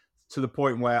touchline to the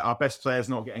point where our best player's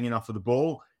not getting enough of the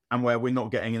ball and where we're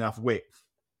not getting enough width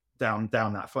down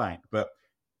that flank. But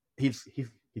he's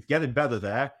getting better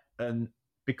there. And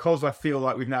because I feel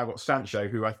like we've now got Sancho,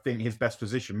 who I think his best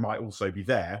position might also be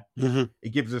there, Mm-hmm. it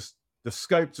gives us the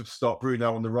scope to stop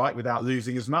Bruno on the right without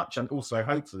losing as much, and also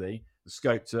hopefully the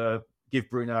scope to give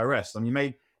Bruno a rest. I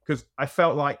mean, because I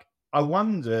felt like, I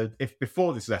wondered if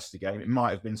before this Leicester game it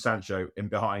might have been Sancho in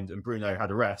behind and Bruno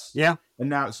had a rest. Yeah. And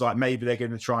now it's like maybe they're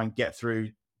going to try and get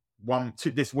through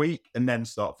 1-2 this week and then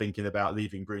start thinking about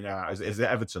leaving Bruno out. Is it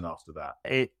Everton after that?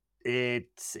 It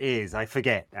is. I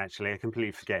forget, actually. I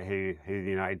completely forget who the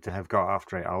United have got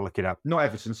after it. I'll look it up. Not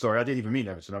Everton, sorry. I didn't even mean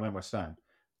Everton. I meant West Ham.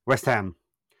 West Ham.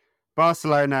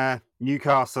 Barcelona,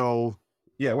 Newcastle.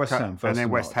 Yeah, West Ham. And then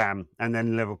West Ham. And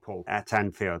then Liverpool at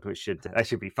Anfield, which should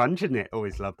be fun, shouldn't it?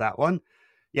 Always love that one.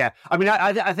 Yeah. I mean,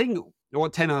 I think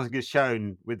what Ten Hag has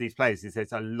shown with these players is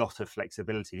there's a lot of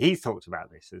flexibility. He's talked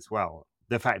about this as well.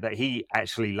 The fact that he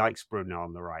actually likes Bruno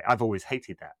on the right. I've always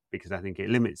hated that because I think it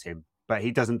limits him. But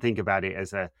he doesn't think about it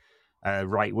as a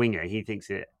right winger. He thinks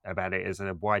about it as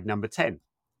a wide number 10,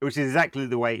 which is exactly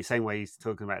the same way he's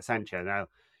talking about Sancho. Now,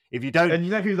 if you don't... And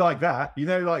you know who like that? You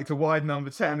know, like the wide number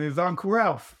 10 is Uncle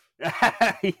Ralph.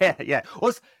 yeah.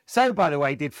 So, by the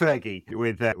way, did Fergie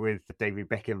with David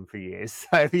Beckham for years.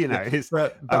 So, you know,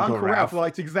 but Uncle Ralph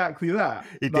liked exactly that.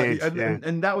 He did,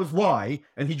 and that was why.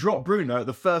 And he dropped Bruno at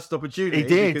the first opportunity. He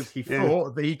did, because he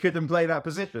thought that he couldn't play that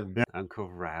position. Yeah. Uncle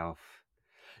Ralph.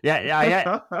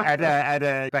 Yeah. I had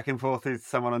a back and forth with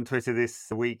someone on Twitter this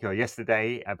week or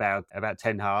yesterday about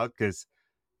Ten Hag because,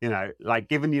 you know, like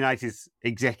given United's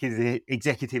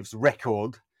executives'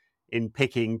 record in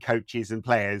picking coaches and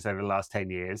players over the last 10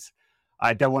 years,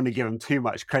 I don't want to give them too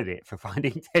much credit for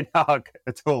finding Ten Hag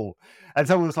at all. And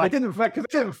someone was like... I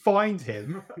didn't find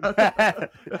him.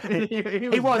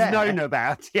 he was known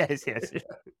about. Yes.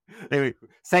 They were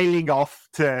sailing off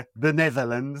to the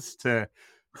Netherlands to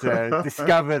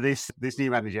discover this new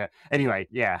manager. Anyway,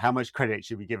 yeah, how much credit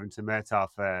should be given to Murtough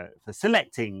for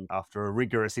selecting, after a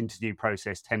rigorous interview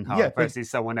process, Ten Hag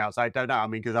versus someone else? I don't know. I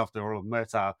mean, because after all,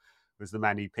 Murtough was the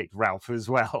man who picked Ralph as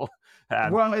well.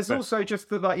 Also just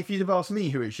that, like, if you'd have asked me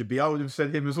who it should be, I would have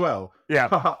said him as well.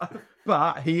 Yeah.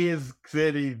 But he is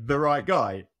clearly the right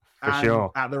guy. For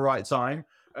sure. At the right time.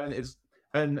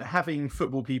 And having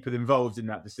football people involved in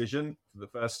that decision for the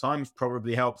first time is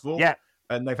probably helpful. Yeah.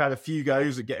 And they've had a few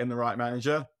goes at getting the right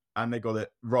manager, and they got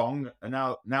it wrong. And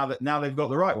now they've got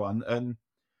the right one. And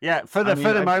yeah, for the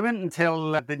moment,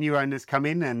 until the new owners come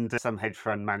in and some hedge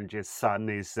fund manager's son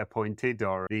is appointed,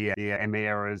 or the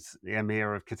emir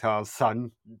of Qatar's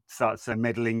son starts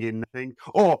meddling in things.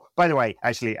 Or, by the way,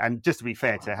 actually, and just to be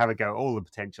fair, to have a go at all the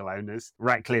potential owners,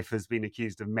 Ratcliffe has been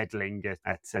accused of meddling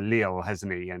at Lille,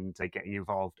 hasn't he? And getting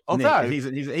involved. Although he's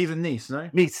a Nice, no?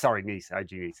 Nice, IG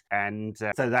Nice, and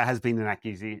so that has been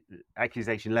an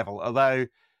accusation level. Although,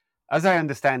 as I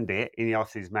understand it,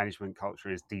 Ineos's management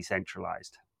culture is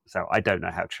decentralized. So I don't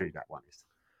know how true that one is.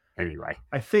 Anyway.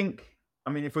 I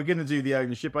mean, if we're going to do the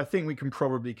ownership, I think we can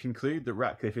probably conclude that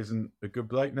Ratcliffe isn't a good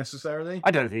bloke necessarily.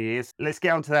 I don't think he is. Let's get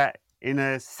on to that in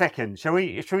a second. Shall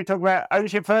we talk about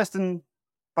ownership first and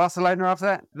Barcelona after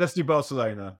that? Let's do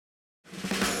Barcelona.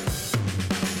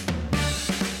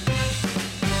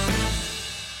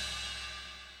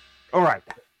 All right.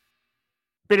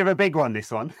 Bit of a big one,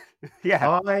 this one.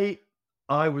 Yeah.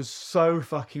 I was so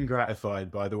fucking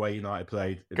gratified by the way United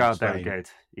played. God, they were good.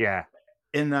 Yeah.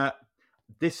 In that,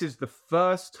 this is the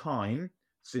first time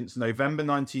since November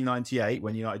 1998,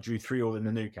 when United drew 3-3 in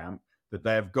the Nou Camp, that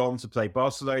they have gone to play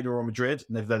Barcelona or Madrid,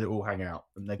 and they've let it all hang out.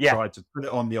 And they've tried to put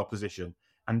it on the opposition.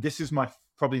 And this is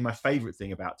probably my favourite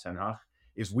thing about Ten Hag,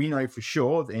 is we know for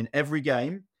sure that in every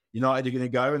game, United are going to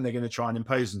go and they're going to try and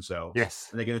impose themselves. Yes.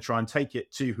 And they're going to try and take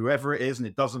it to whoever it is, and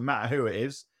it doesn't matter who it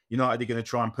is. United are going to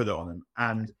try and put it on them.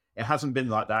 And It hasn't been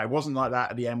like that. It wasn't like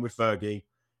that at the end with Fergie,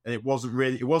 and it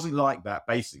wasn't like that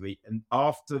basically. And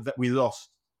after we lost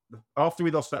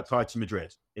that tie to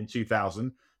Madrid in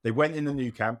 2000, they went in the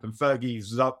new camp, and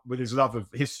Fergie's with his love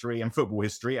of history and football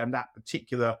history, and that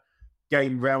particular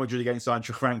game, Real Madrid against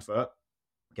Eintracht Frankfurt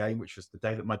game, which was the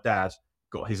day that my dad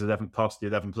got his 11 past the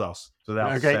 11 plus, so they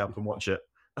had to stay up and watch it.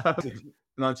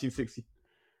 1960.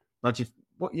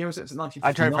 What year was it? 1959?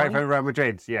 I tried for Real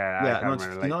Madrid. Yeah,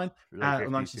 1959 or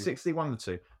 1960, one of the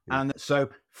two. Yeah. And so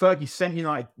Fergie sent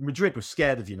United. Madrid was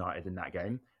scared of United in that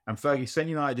game, and Fergie sent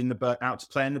United out to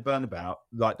play in the Bernabeu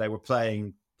like they were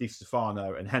playing Di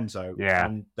Stefano and Henzo,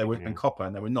 and they were and Coppa,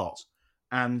 and they were not.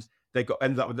 And they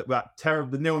ended up with that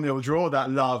terrible 0-0 draw.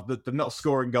 That love, the not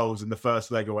scoring goals in the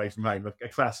first leg away from home, a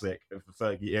classic of the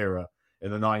Fergie era in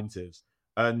the 90s.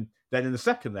 And then in the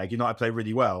second leg, United played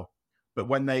really well. But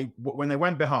when they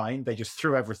went behind, they just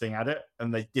threw everything at it,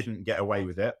 and they didn't get away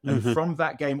with it. And from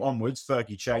that game onwards,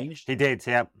 Fergie changed. He did,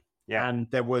 yeah. And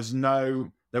there was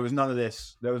none of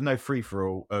this. There was no free for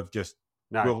all of just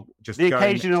the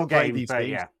occasional game, but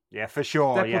yeah, for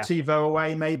sure. Deportivo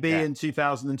away maybe in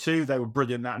 2002. They were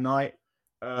brilliant that night.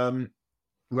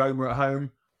 Roma at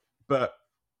home, but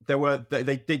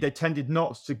they tended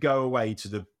not to go away to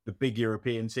the big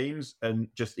European teams and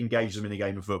just engage them in a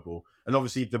game of football. And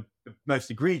obviously the most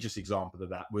egregious example of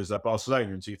that was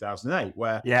Barcelona in 2008,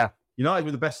 where United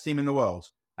were the best team in the world.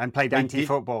 And played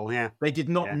anti-football, They did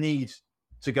not need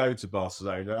to go to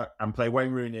Barcelona and play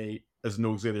Wayne Rooney as an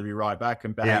auxiliary right back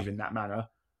and behave in that manner.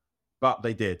 But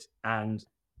they did. And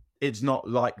it's not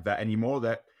like that anymore.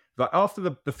 But after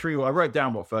the 3-0, I wrote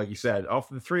down what Fergie said.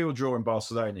 After the 3-0 draw in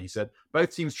Barcelona, he said,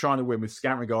 both teams trying to win with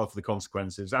scant regard for the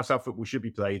consequences. That's how football should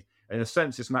be played. In a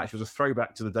sense, this match was a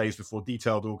throwback to the days before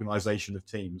detailed organisation of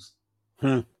teams.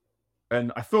 And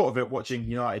I thought of it watching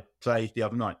United play the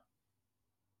other night.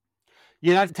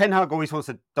 Ten Hag always wants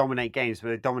to dominate games, but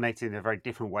they dominated in a very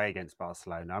different way against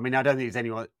Barcelona. I mean, I don't think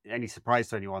it's any surprise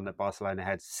to anyone that Barcelona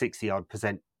had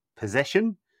 60-odd%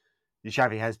 possession.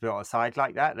 Xavi has built a side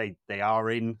like that. They are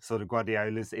in sort of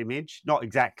Guardiola's image. Not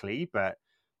exactly, but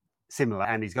similar.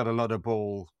 And he's got a lot of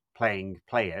ball-playing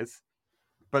players.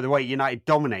 But the way United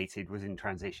dominated was in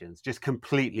transitions, just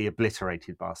completely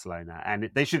obliterated Barcelona.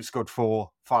 And they should have scored 4,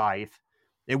 5.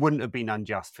 It wouldn't have been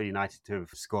unjust for United to have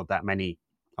scored that many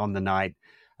on the night.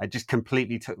 It just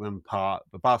completely took them apart.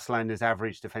 But Barcelona's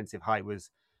average defensive height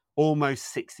was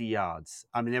almost 60 yards.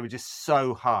 I mean, they were just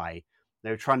so high. They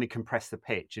were trying to compress the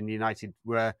pitch, and United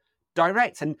were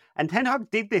direct. And Ten Hag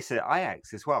did this at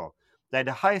Ajax as well. They had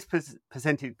the highest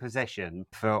percentage possession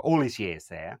for all his years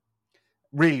there.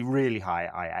 Really, really high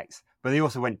at Ajax. But they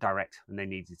also went direct when they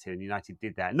needed to, and United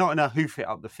did that. Not in a hoof it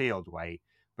up the field way,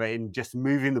 but in just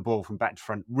moving the ball from back to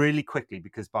front really quickly,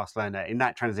 because Barcelona, in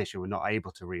that transition, were not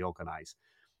able to reorganise.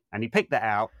 And he picked that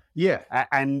out. Yeah.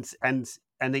 And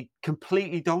they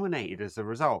completely dominated as a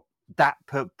result. That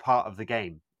part of the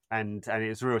game. And it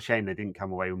was a real shame they didn't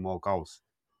come away with more goals.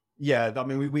 Yeah, I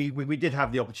mean, we did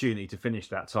have the opportunity to finish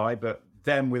that tie, but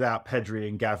then without Pedri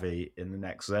and Gavi in the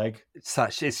next leg,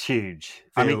 it's huge.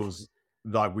 Feels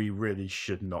like we really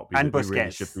should not be. And Busquets. We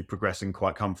really should be progressing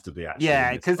quite comfortably, actually.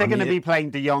 Yeah, because they're going to be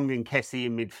playing De Jong and Kessie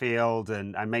in midfield,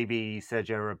 and maybe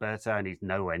Sergio Roberto, and he's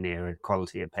nowhere near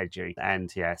quality of Pedri. And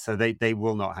so they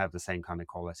will not have the same kind of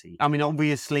quality. I mean,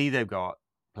 obviously they've got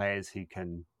players who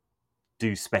can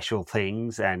do special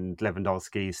things, and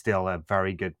Lewandowski is still a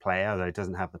very good player, though he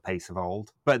doesn't have the pace of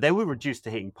old. But they were reduced to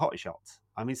hitting pot shots.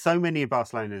 I mean, so many of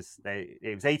Barcelona's,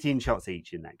 it was 18 shots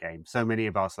each in that game. So many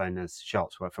of Barcelona's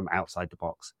shots were from outside the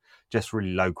box, just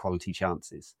really low quality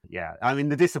chances. Yeah, I mean,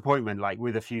 the disappointment, like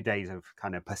with a few days of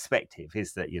kind of perspective,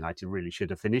 is that United really should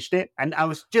have finished it. And I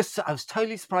was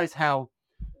totally surprised how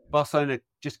Barcelona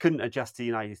just couldn't adjust to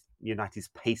United's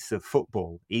pace of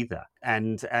football either.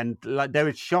 And like they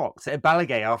were shocked.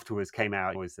 Balaguer afterwards came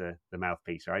out, was the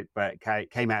mouthpiece, right? But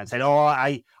came out and said,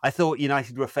 I thought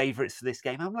United were favourites for this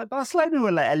game. I'm like, Barcelona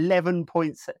were like 11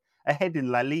 points ahead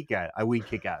in La Liga a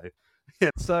week ago.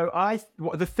 So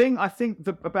the thing I think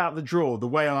about the draw, the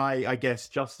way I guess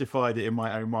justified it in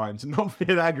my own mind to not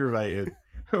feel aggravated,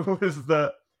 was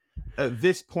that at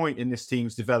this point in this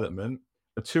team's development,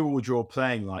 a 2-2 draw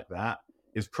playing like that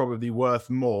is probably worth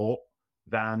more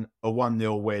than a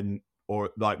 1-0 win, or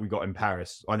like we got in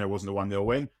Paris. I know it wasn't a 1-0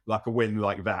 win, like a win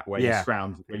like that where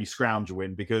you scrounge a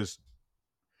win, because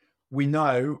we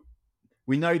know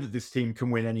that this team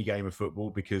can win any game of football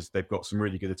because they've got some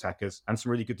really good attackers and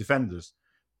some really good defenders.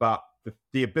 But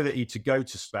the ability to go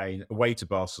to Spain, away to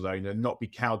Barcelona, not be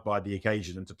cowed by the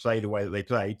occasion, and to play the way that they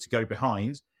played, to go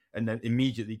behind and then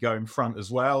immediately go in front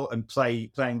as well and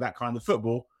playing that kind of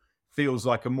football, feels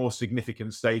like a more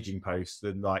significant staging post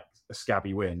than like a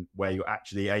scabby win, where you're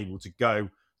actually able to go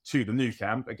to the Nou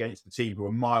Camp against the team who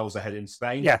are miles ahead in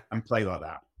Spain and play like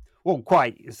that. Well,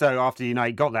 quite. So after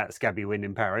United got that scabby win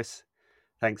in Paris,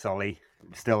 thanks, Ollie,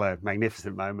 still a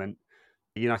magnificent moment,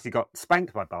 United got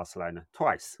spanked by Barcelona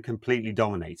twice, completely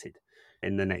dominated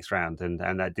in the next round, and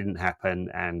that didn't happen,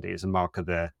 and it's a mark of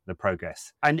the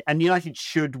progress. And United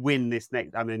should win this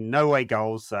next. I mean, no way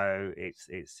goals, so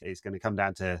it's going to come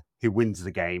down to who wins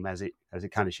the game, as it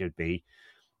kind of should be.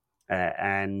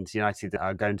 And United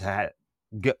are going to,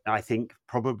 I think,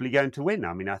 probably going to win.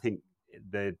 I mean, I think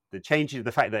the change is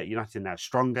the fact that United are now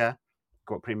stronger,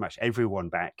 got pretty much everyone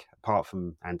back apart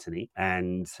from Anthony,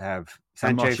 and have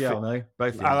Sancho, and Martial,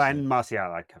 both. And Martial,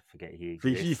 I forget he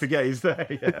exists. You forget he's there.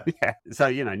 Yeah. Yeah.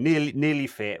 So nearly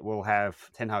fit. We'll have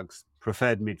Ten Hag's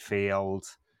preferred midfield.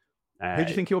 Who do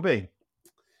you think he'll be?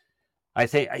 I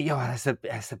think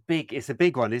it's a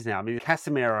big one, isn't it? I mean,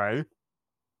 Casemiro,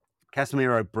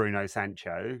 Bruno,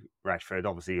 Sancho, Rashford,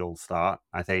 obviously all start,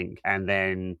 I think, and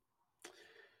then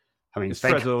it's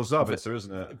Fred or Sabitzer,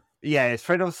 isn't it? Yeah, it's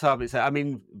Fred or Sabitzer. I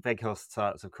mean, Weghorst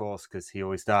starts, of course, because he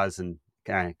always does, and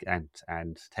Ten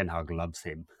Hag loves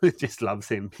him, just loves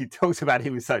him. He talks about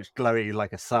him as such glowing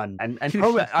like a sun, and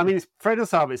probably, I mean, it's Fred or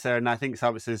Sabitzer, and I think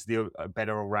Sabitzer's the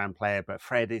better all-round player, but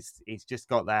Fred he's just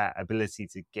got that ability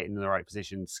to get in the right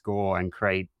position, score, and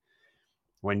create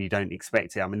when you don't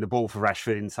expect it. I mean, the ball for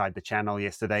Rashford inside the channel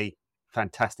yesterday,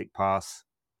 fantastic pass,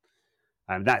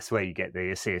 and that's where you get the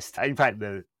assist. In fact,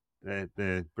 the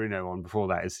Bruno one before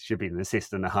that should be an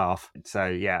assist and a half. So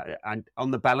yeah, and on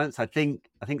the balance, I think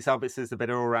Sabitzer's the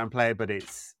better all-round player, but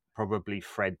it's probably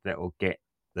Fred that will get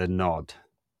the nod.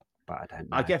 But I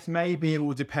don't know. I guess maybe it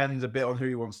will depend a bit on who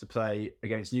he wants to play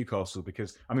against Newcastle,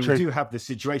 because I mean, we do have this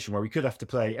situation where we could have to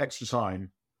play extra time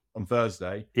on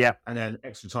Thursday, and then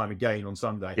extra time again on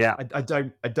Sunday. Yeah, I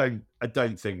don't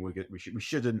think we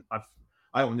shouldn't. I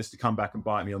don't want this to come back and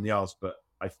bite me on the arse, but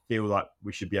I feel like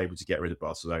we should be able to get rid of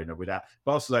Barcelona without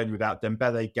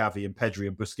Dembele, Gavi, and Pedri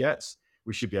and Busquets.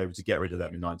 We should be able to get rid of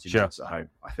them in 90 minutes at home,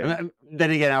 I think.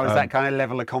 Then again, I was that kind of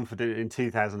level of confidence in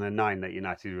 2009 that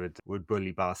United would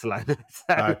bully Barcelona.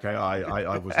 So. Okay,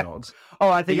 I was not.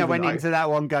 I think I went into that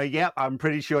one going, yep, I'm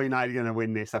pretty sure United are going to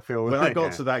win this. I feel when I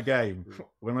got to that game,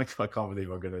 I can't believe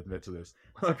I'm going to admit to this.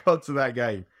 When I got to that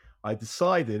game, I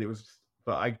decided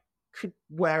but I could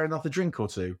wear another drink or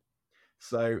two.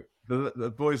 So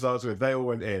the boys I was with, they all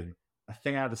went in. I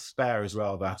think I had a spare as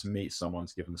well. I had to meet someone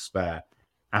to give them a spare.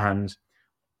 And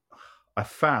I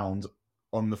found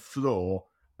on the floor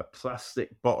a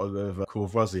plastic bottle of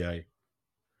Courvoisier.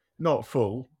 Not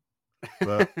full,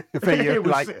 but it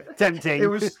was tempting.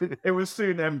 It was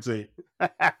soon empty.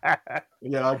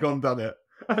 Yeah, I'd gone done it.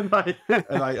 And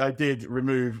I did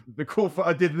remove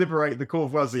I did liberate the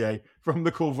Courvoisier from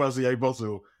the Courvoisier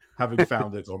bottle, having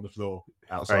found it on the floor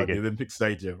outside the Olympic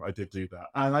Stadium. I did do that.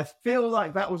 And I feel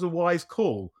like that was a wise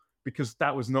call, because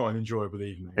that was not an enjoyable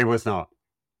evening. It was not.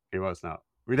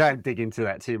 We don't dig into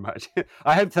that too much.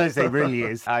 I hope Thursday really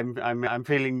is. I'm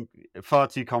feeling far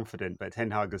too confident, but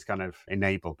Ten Hag has kind of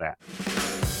enabled that.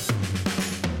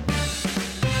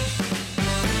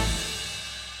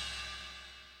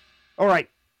 All right.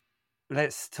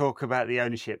 Let's talk about the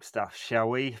ownership stuff, shall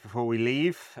we, before we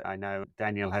leave? I know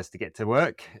Daniel has to get to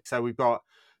work. So we've got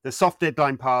the soft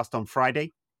deadline passed on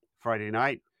Friday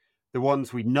night. The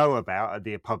ones we know about are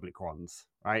the public ones,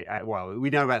 right? Well, we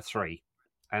know about 3,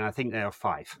 and I think there are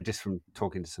 5, just from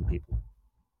talking to some people.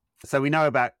 So we know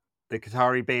about the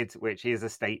Qatari bid, which is a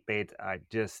state bid. I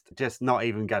just not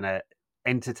even going to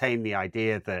entertain the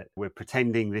idea that we're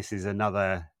pretending this is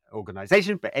another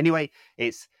organization. But anyway,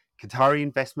 it's Qatari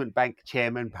Investment Bank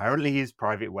chairman. Apparently he's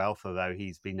private wealth, although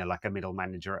he's been like a middle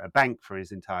manager at a bank for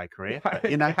his entire career. But,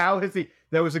 how has he?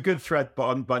 There was a good thread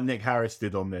by Nick Harris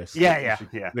did on this. Yeah.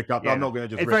 Look up. I'm not going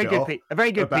to just a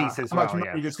very good piece as well. How much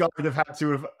money this guy would have had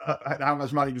to have? How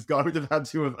much money this guy would have had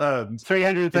to have earned?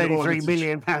 £333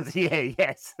 million a year.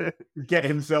 Yes. Get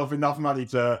himself enough money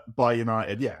to buy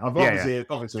United. Yeah. Obviously,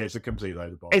 it's a complete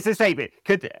load of bollocks. It's a statement.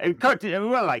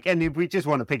 And if we just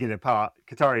want to pick it apart,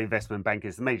 Qatari Investment Bank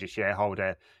is the major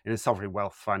shareholder in the sovereign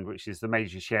wealth fund, which is the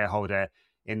major shareholder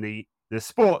in the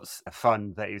sports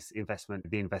fund that is the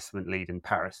investment lead in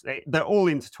Paris. They're all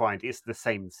intertwined. It's the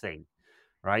same thing,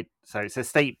 right? So it's a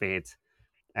state bid.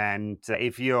 And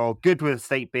if you're good with a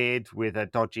state bid with a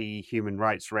dodgy human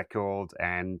rights record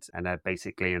and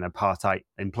basically an apartheid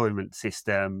employment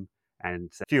system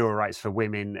and fewer rights for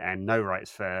women and no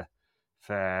rights for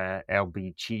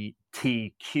LGBTQ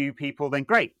people, then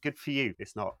great, good for you.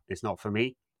 It's not for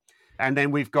me. And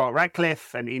then we've got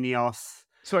Ratcliffe and Ineos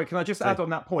Sorry, can I just add on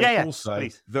that point also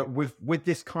please. that with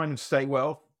this kind of state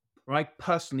wealth, I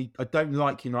personally, I don't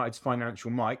like United's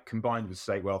financial might combined with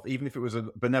state wealth, even if it was a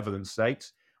benevolent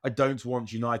state. I don't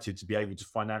want United to be able to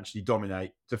financially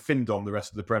dominate, to Findom the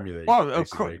rest of the Premier League. Well,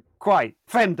 quite.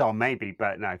 Findom maybe,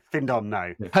 but no. Findom,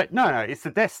 no. Yeah. No, it's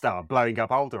the Death Star blowing up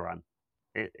Alderaan.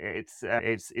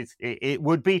 It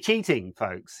would be cheating,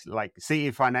 folks. Like,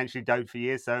 City financially doped for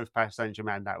years, so if Paris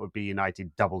Saint-Germain, that would be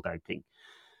United double doping.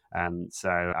 So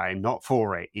I'm not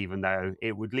for it, even though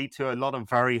it would lead to a lot of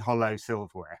very hollow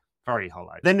silverware. Very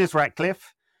hollow. Then there's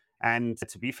Ratcliffe. And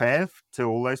to be fair to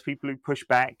all those people who push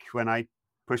back when I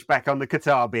push back on the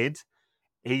Qatar bid,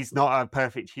 he's not a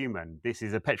perfect human. This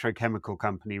is a petrochemical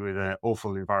company with an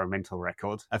awful environmental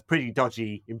record, a pretty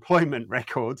dodgy employment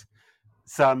record,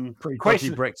 some pretty dodgy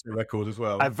Brexit record as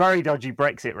well. A very dodgy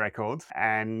Brexit record.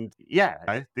 And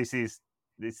yeah, this is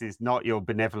not your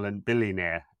benevolent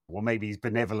billionaire. Well, maybe he's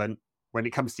benevolent when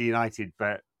it comes to United,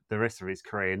 but the rest of his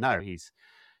career, no, he's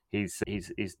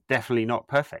definitely not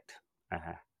perfect.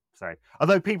 So,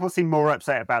 although people seem more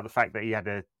upset about the fact that he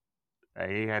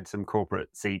had some corporate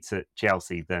seats at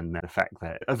Chelsea than the fact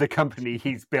that of the company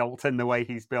he's built and the way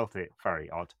he's built it. Very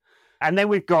odd. And then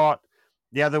we've got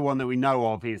the other one that we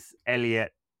know of is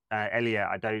Elliott. Elliott,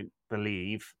 I don't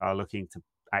believe, are looking to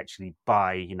actually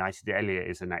buy United. Elliott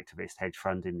is an activist hedge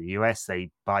fund in the US.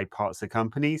 They buy parts of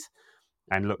companies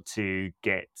and look to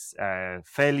get a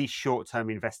fairly short-term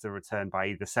investor return by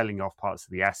either selling off parts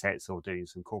of the assets or doing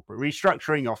some corporate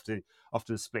restructuring,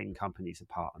 often splitting companies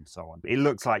apart and so on. It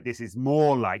looks like this is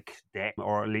more like debt,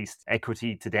 or at least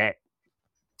equity to debt,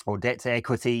 or debt to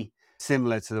equity,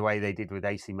 similar to the way they did with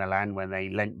AC Milan when they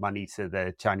lent money to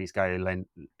the Chinese guy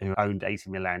who owned AC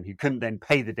Milan, who couldn't then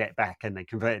pay the debt back, and they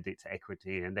converted it to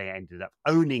equity, and they ended up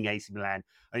owning AC Milan,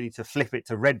 only to flip it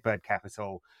to Redbird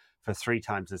Capital for 3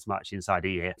 times as much inside a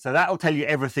year. So that'll tell you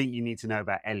everything you need to know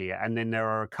about Elliott. And then there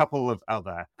are a couple of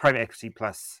other private equity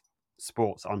plus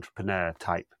sports entrepreneur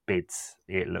type bids,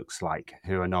 it looks like,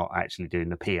 who are not actually doing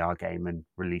the PR game and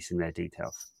releasing their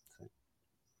details. So.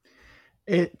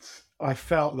 I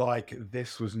felt like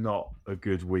this was not a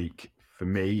good week for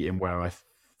me in where I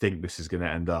think this is going to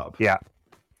end up. Yeah.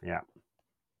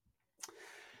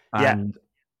 And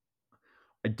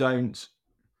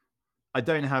I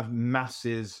don't have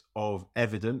masses of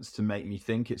evidence to make me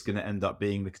think it's going to end up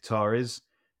being the Qataris,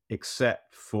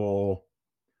 except for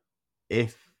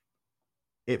if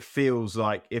it feels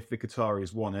like if the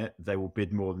Qataris want it, they will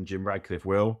bid more than Jim Ratcliffe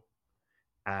will,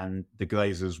 and the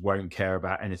Glazers won't care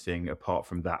about anything apart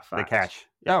from that fact. The cash.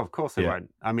 Yeah, of course they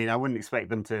won't. I mean, I wouldn't expect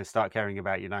them to start caring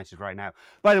about United right now.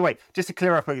 By the way, just to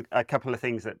clear up a couple of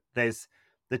things, that there's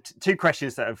the 2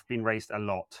 questions that have been raised a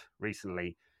lot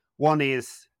recently. One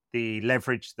is the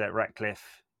leverage that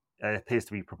Ratcliffe appears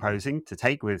to be proposing to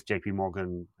take with JP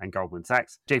Morgan and Goldman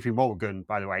Sachs. JP Morgan,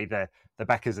 by the way, the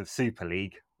backers of Super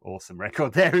League, awesome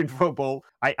record there in football.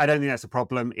 I don't think that's a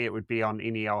problem. It would be on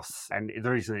Ineos, and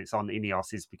the reason it's on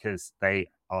Ineos is because they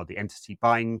are the entity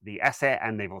buying the asset,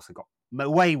 and they've also got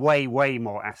way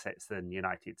more assets than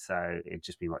United, so it'd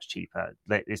just be much cheaper.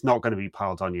 It's not going to be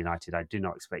piled on United. I do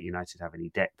not expect United to have any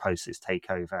debt post this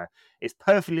takeover. It's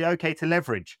perfectly okay to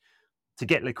leverage to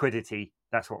get liquidity.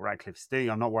 That's what Ratcliffe's doing.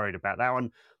 I'm not worried about that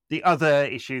one. The other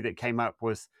issue that came up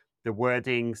was the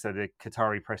wording. So the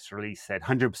Qatari press release said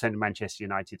 100% Manchester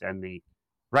United, and the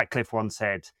Ratcliffe one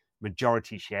said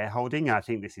majority shareholding. I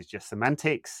think this is just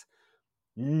semantics.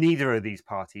 Neither of these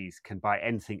parties can buy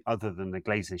anything other than the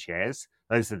Glazer shares.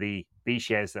 Those are the B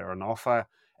shares that are on offer.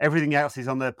 Everything else is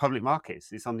on the public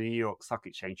markets. It's on the New York Stock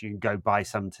Exchange. You can go buy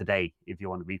some today if you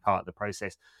want to be part of the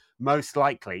process. Most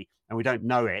likely, and we don't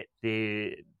know it,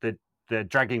 the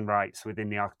dragging rights within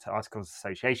the Articles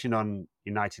Association on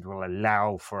United will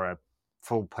allow for a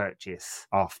full purchase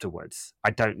afterwards.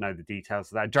 I don't know the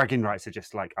details of that. Dragging rights are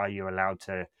just like, are you allowed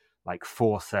to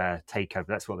force a takeover?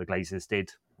 That's what the Glazers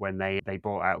did when they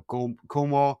bought out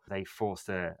Coolmore. They forced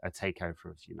a takeover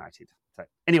of United. So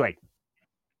anyway,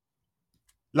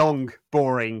 long,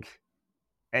 boring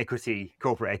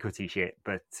corporate equity shit,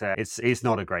 but it's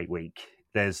not a great week.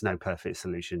 There's no perfect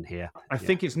solution here. I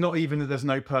think it's not even that there's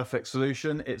no perfect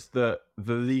solution. It's that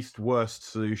the least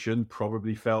worst solution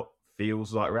probably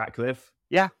feels like Ratcliffe.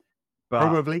 Yeah, but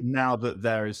probably. Now that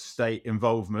there is state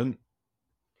involvement,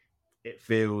 it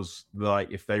feels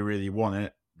like if they really want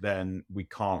it, then we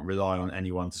can't rely on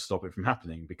anyone to stop it from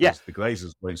happening, because the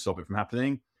Glazers won't stop it from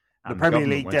happening. The Premier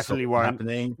League definitely won't.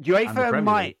 UEFA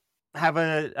might have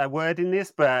a word in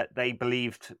this, but they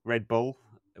believed Red Bull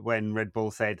when Red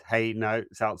Bull said, hey, no,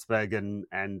 Salzburg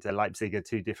and Leipzig are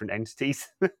 2 different entities.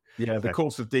 The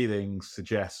course of dealing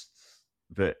suggests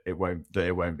that it won't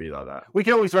be like that. We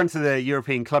can always run to the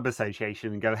European Club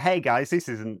Association and go, hey guys, this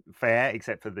isn't fair,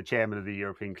 except for the chairman of the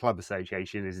European Club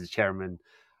Association is the chairman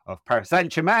of Paris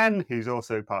Saint-Germain, who's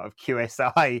also part of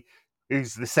QSI,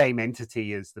 who's the same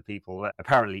entity as the people that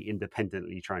apparently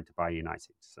independently trying to buy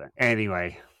United. So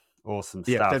anyway, awesome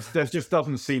stuff. There just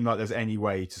doesn't seem like there's any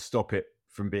way to stop it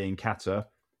from being Qatar,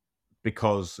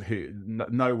 because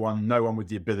no one with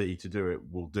the ability to do it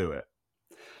will do it.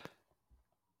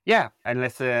 Yeah,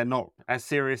 unless they're not as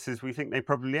serious as we think they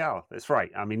probably are. That's right.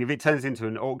 I mean, if it turns into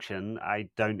an auction, I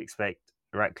don't expect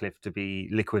Ratcliffe to be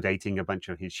liquidating a bunch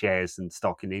of his shares and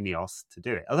stock in Ineos to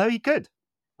do it. Although he could,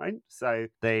 right? So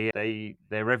their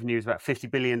revenue is about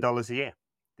 $50 billion a year.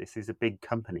 This is a big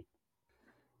company.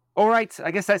 All right,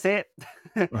 I guess that's it.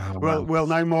 We'll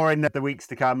know more in the weeks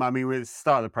to come. I mean, we'll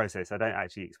start the process. I don't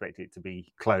actually expect it to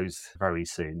be closed very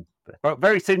soon. But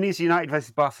very soon is United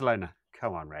versus Barcelona.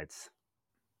 Come on, Reds.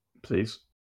 Please.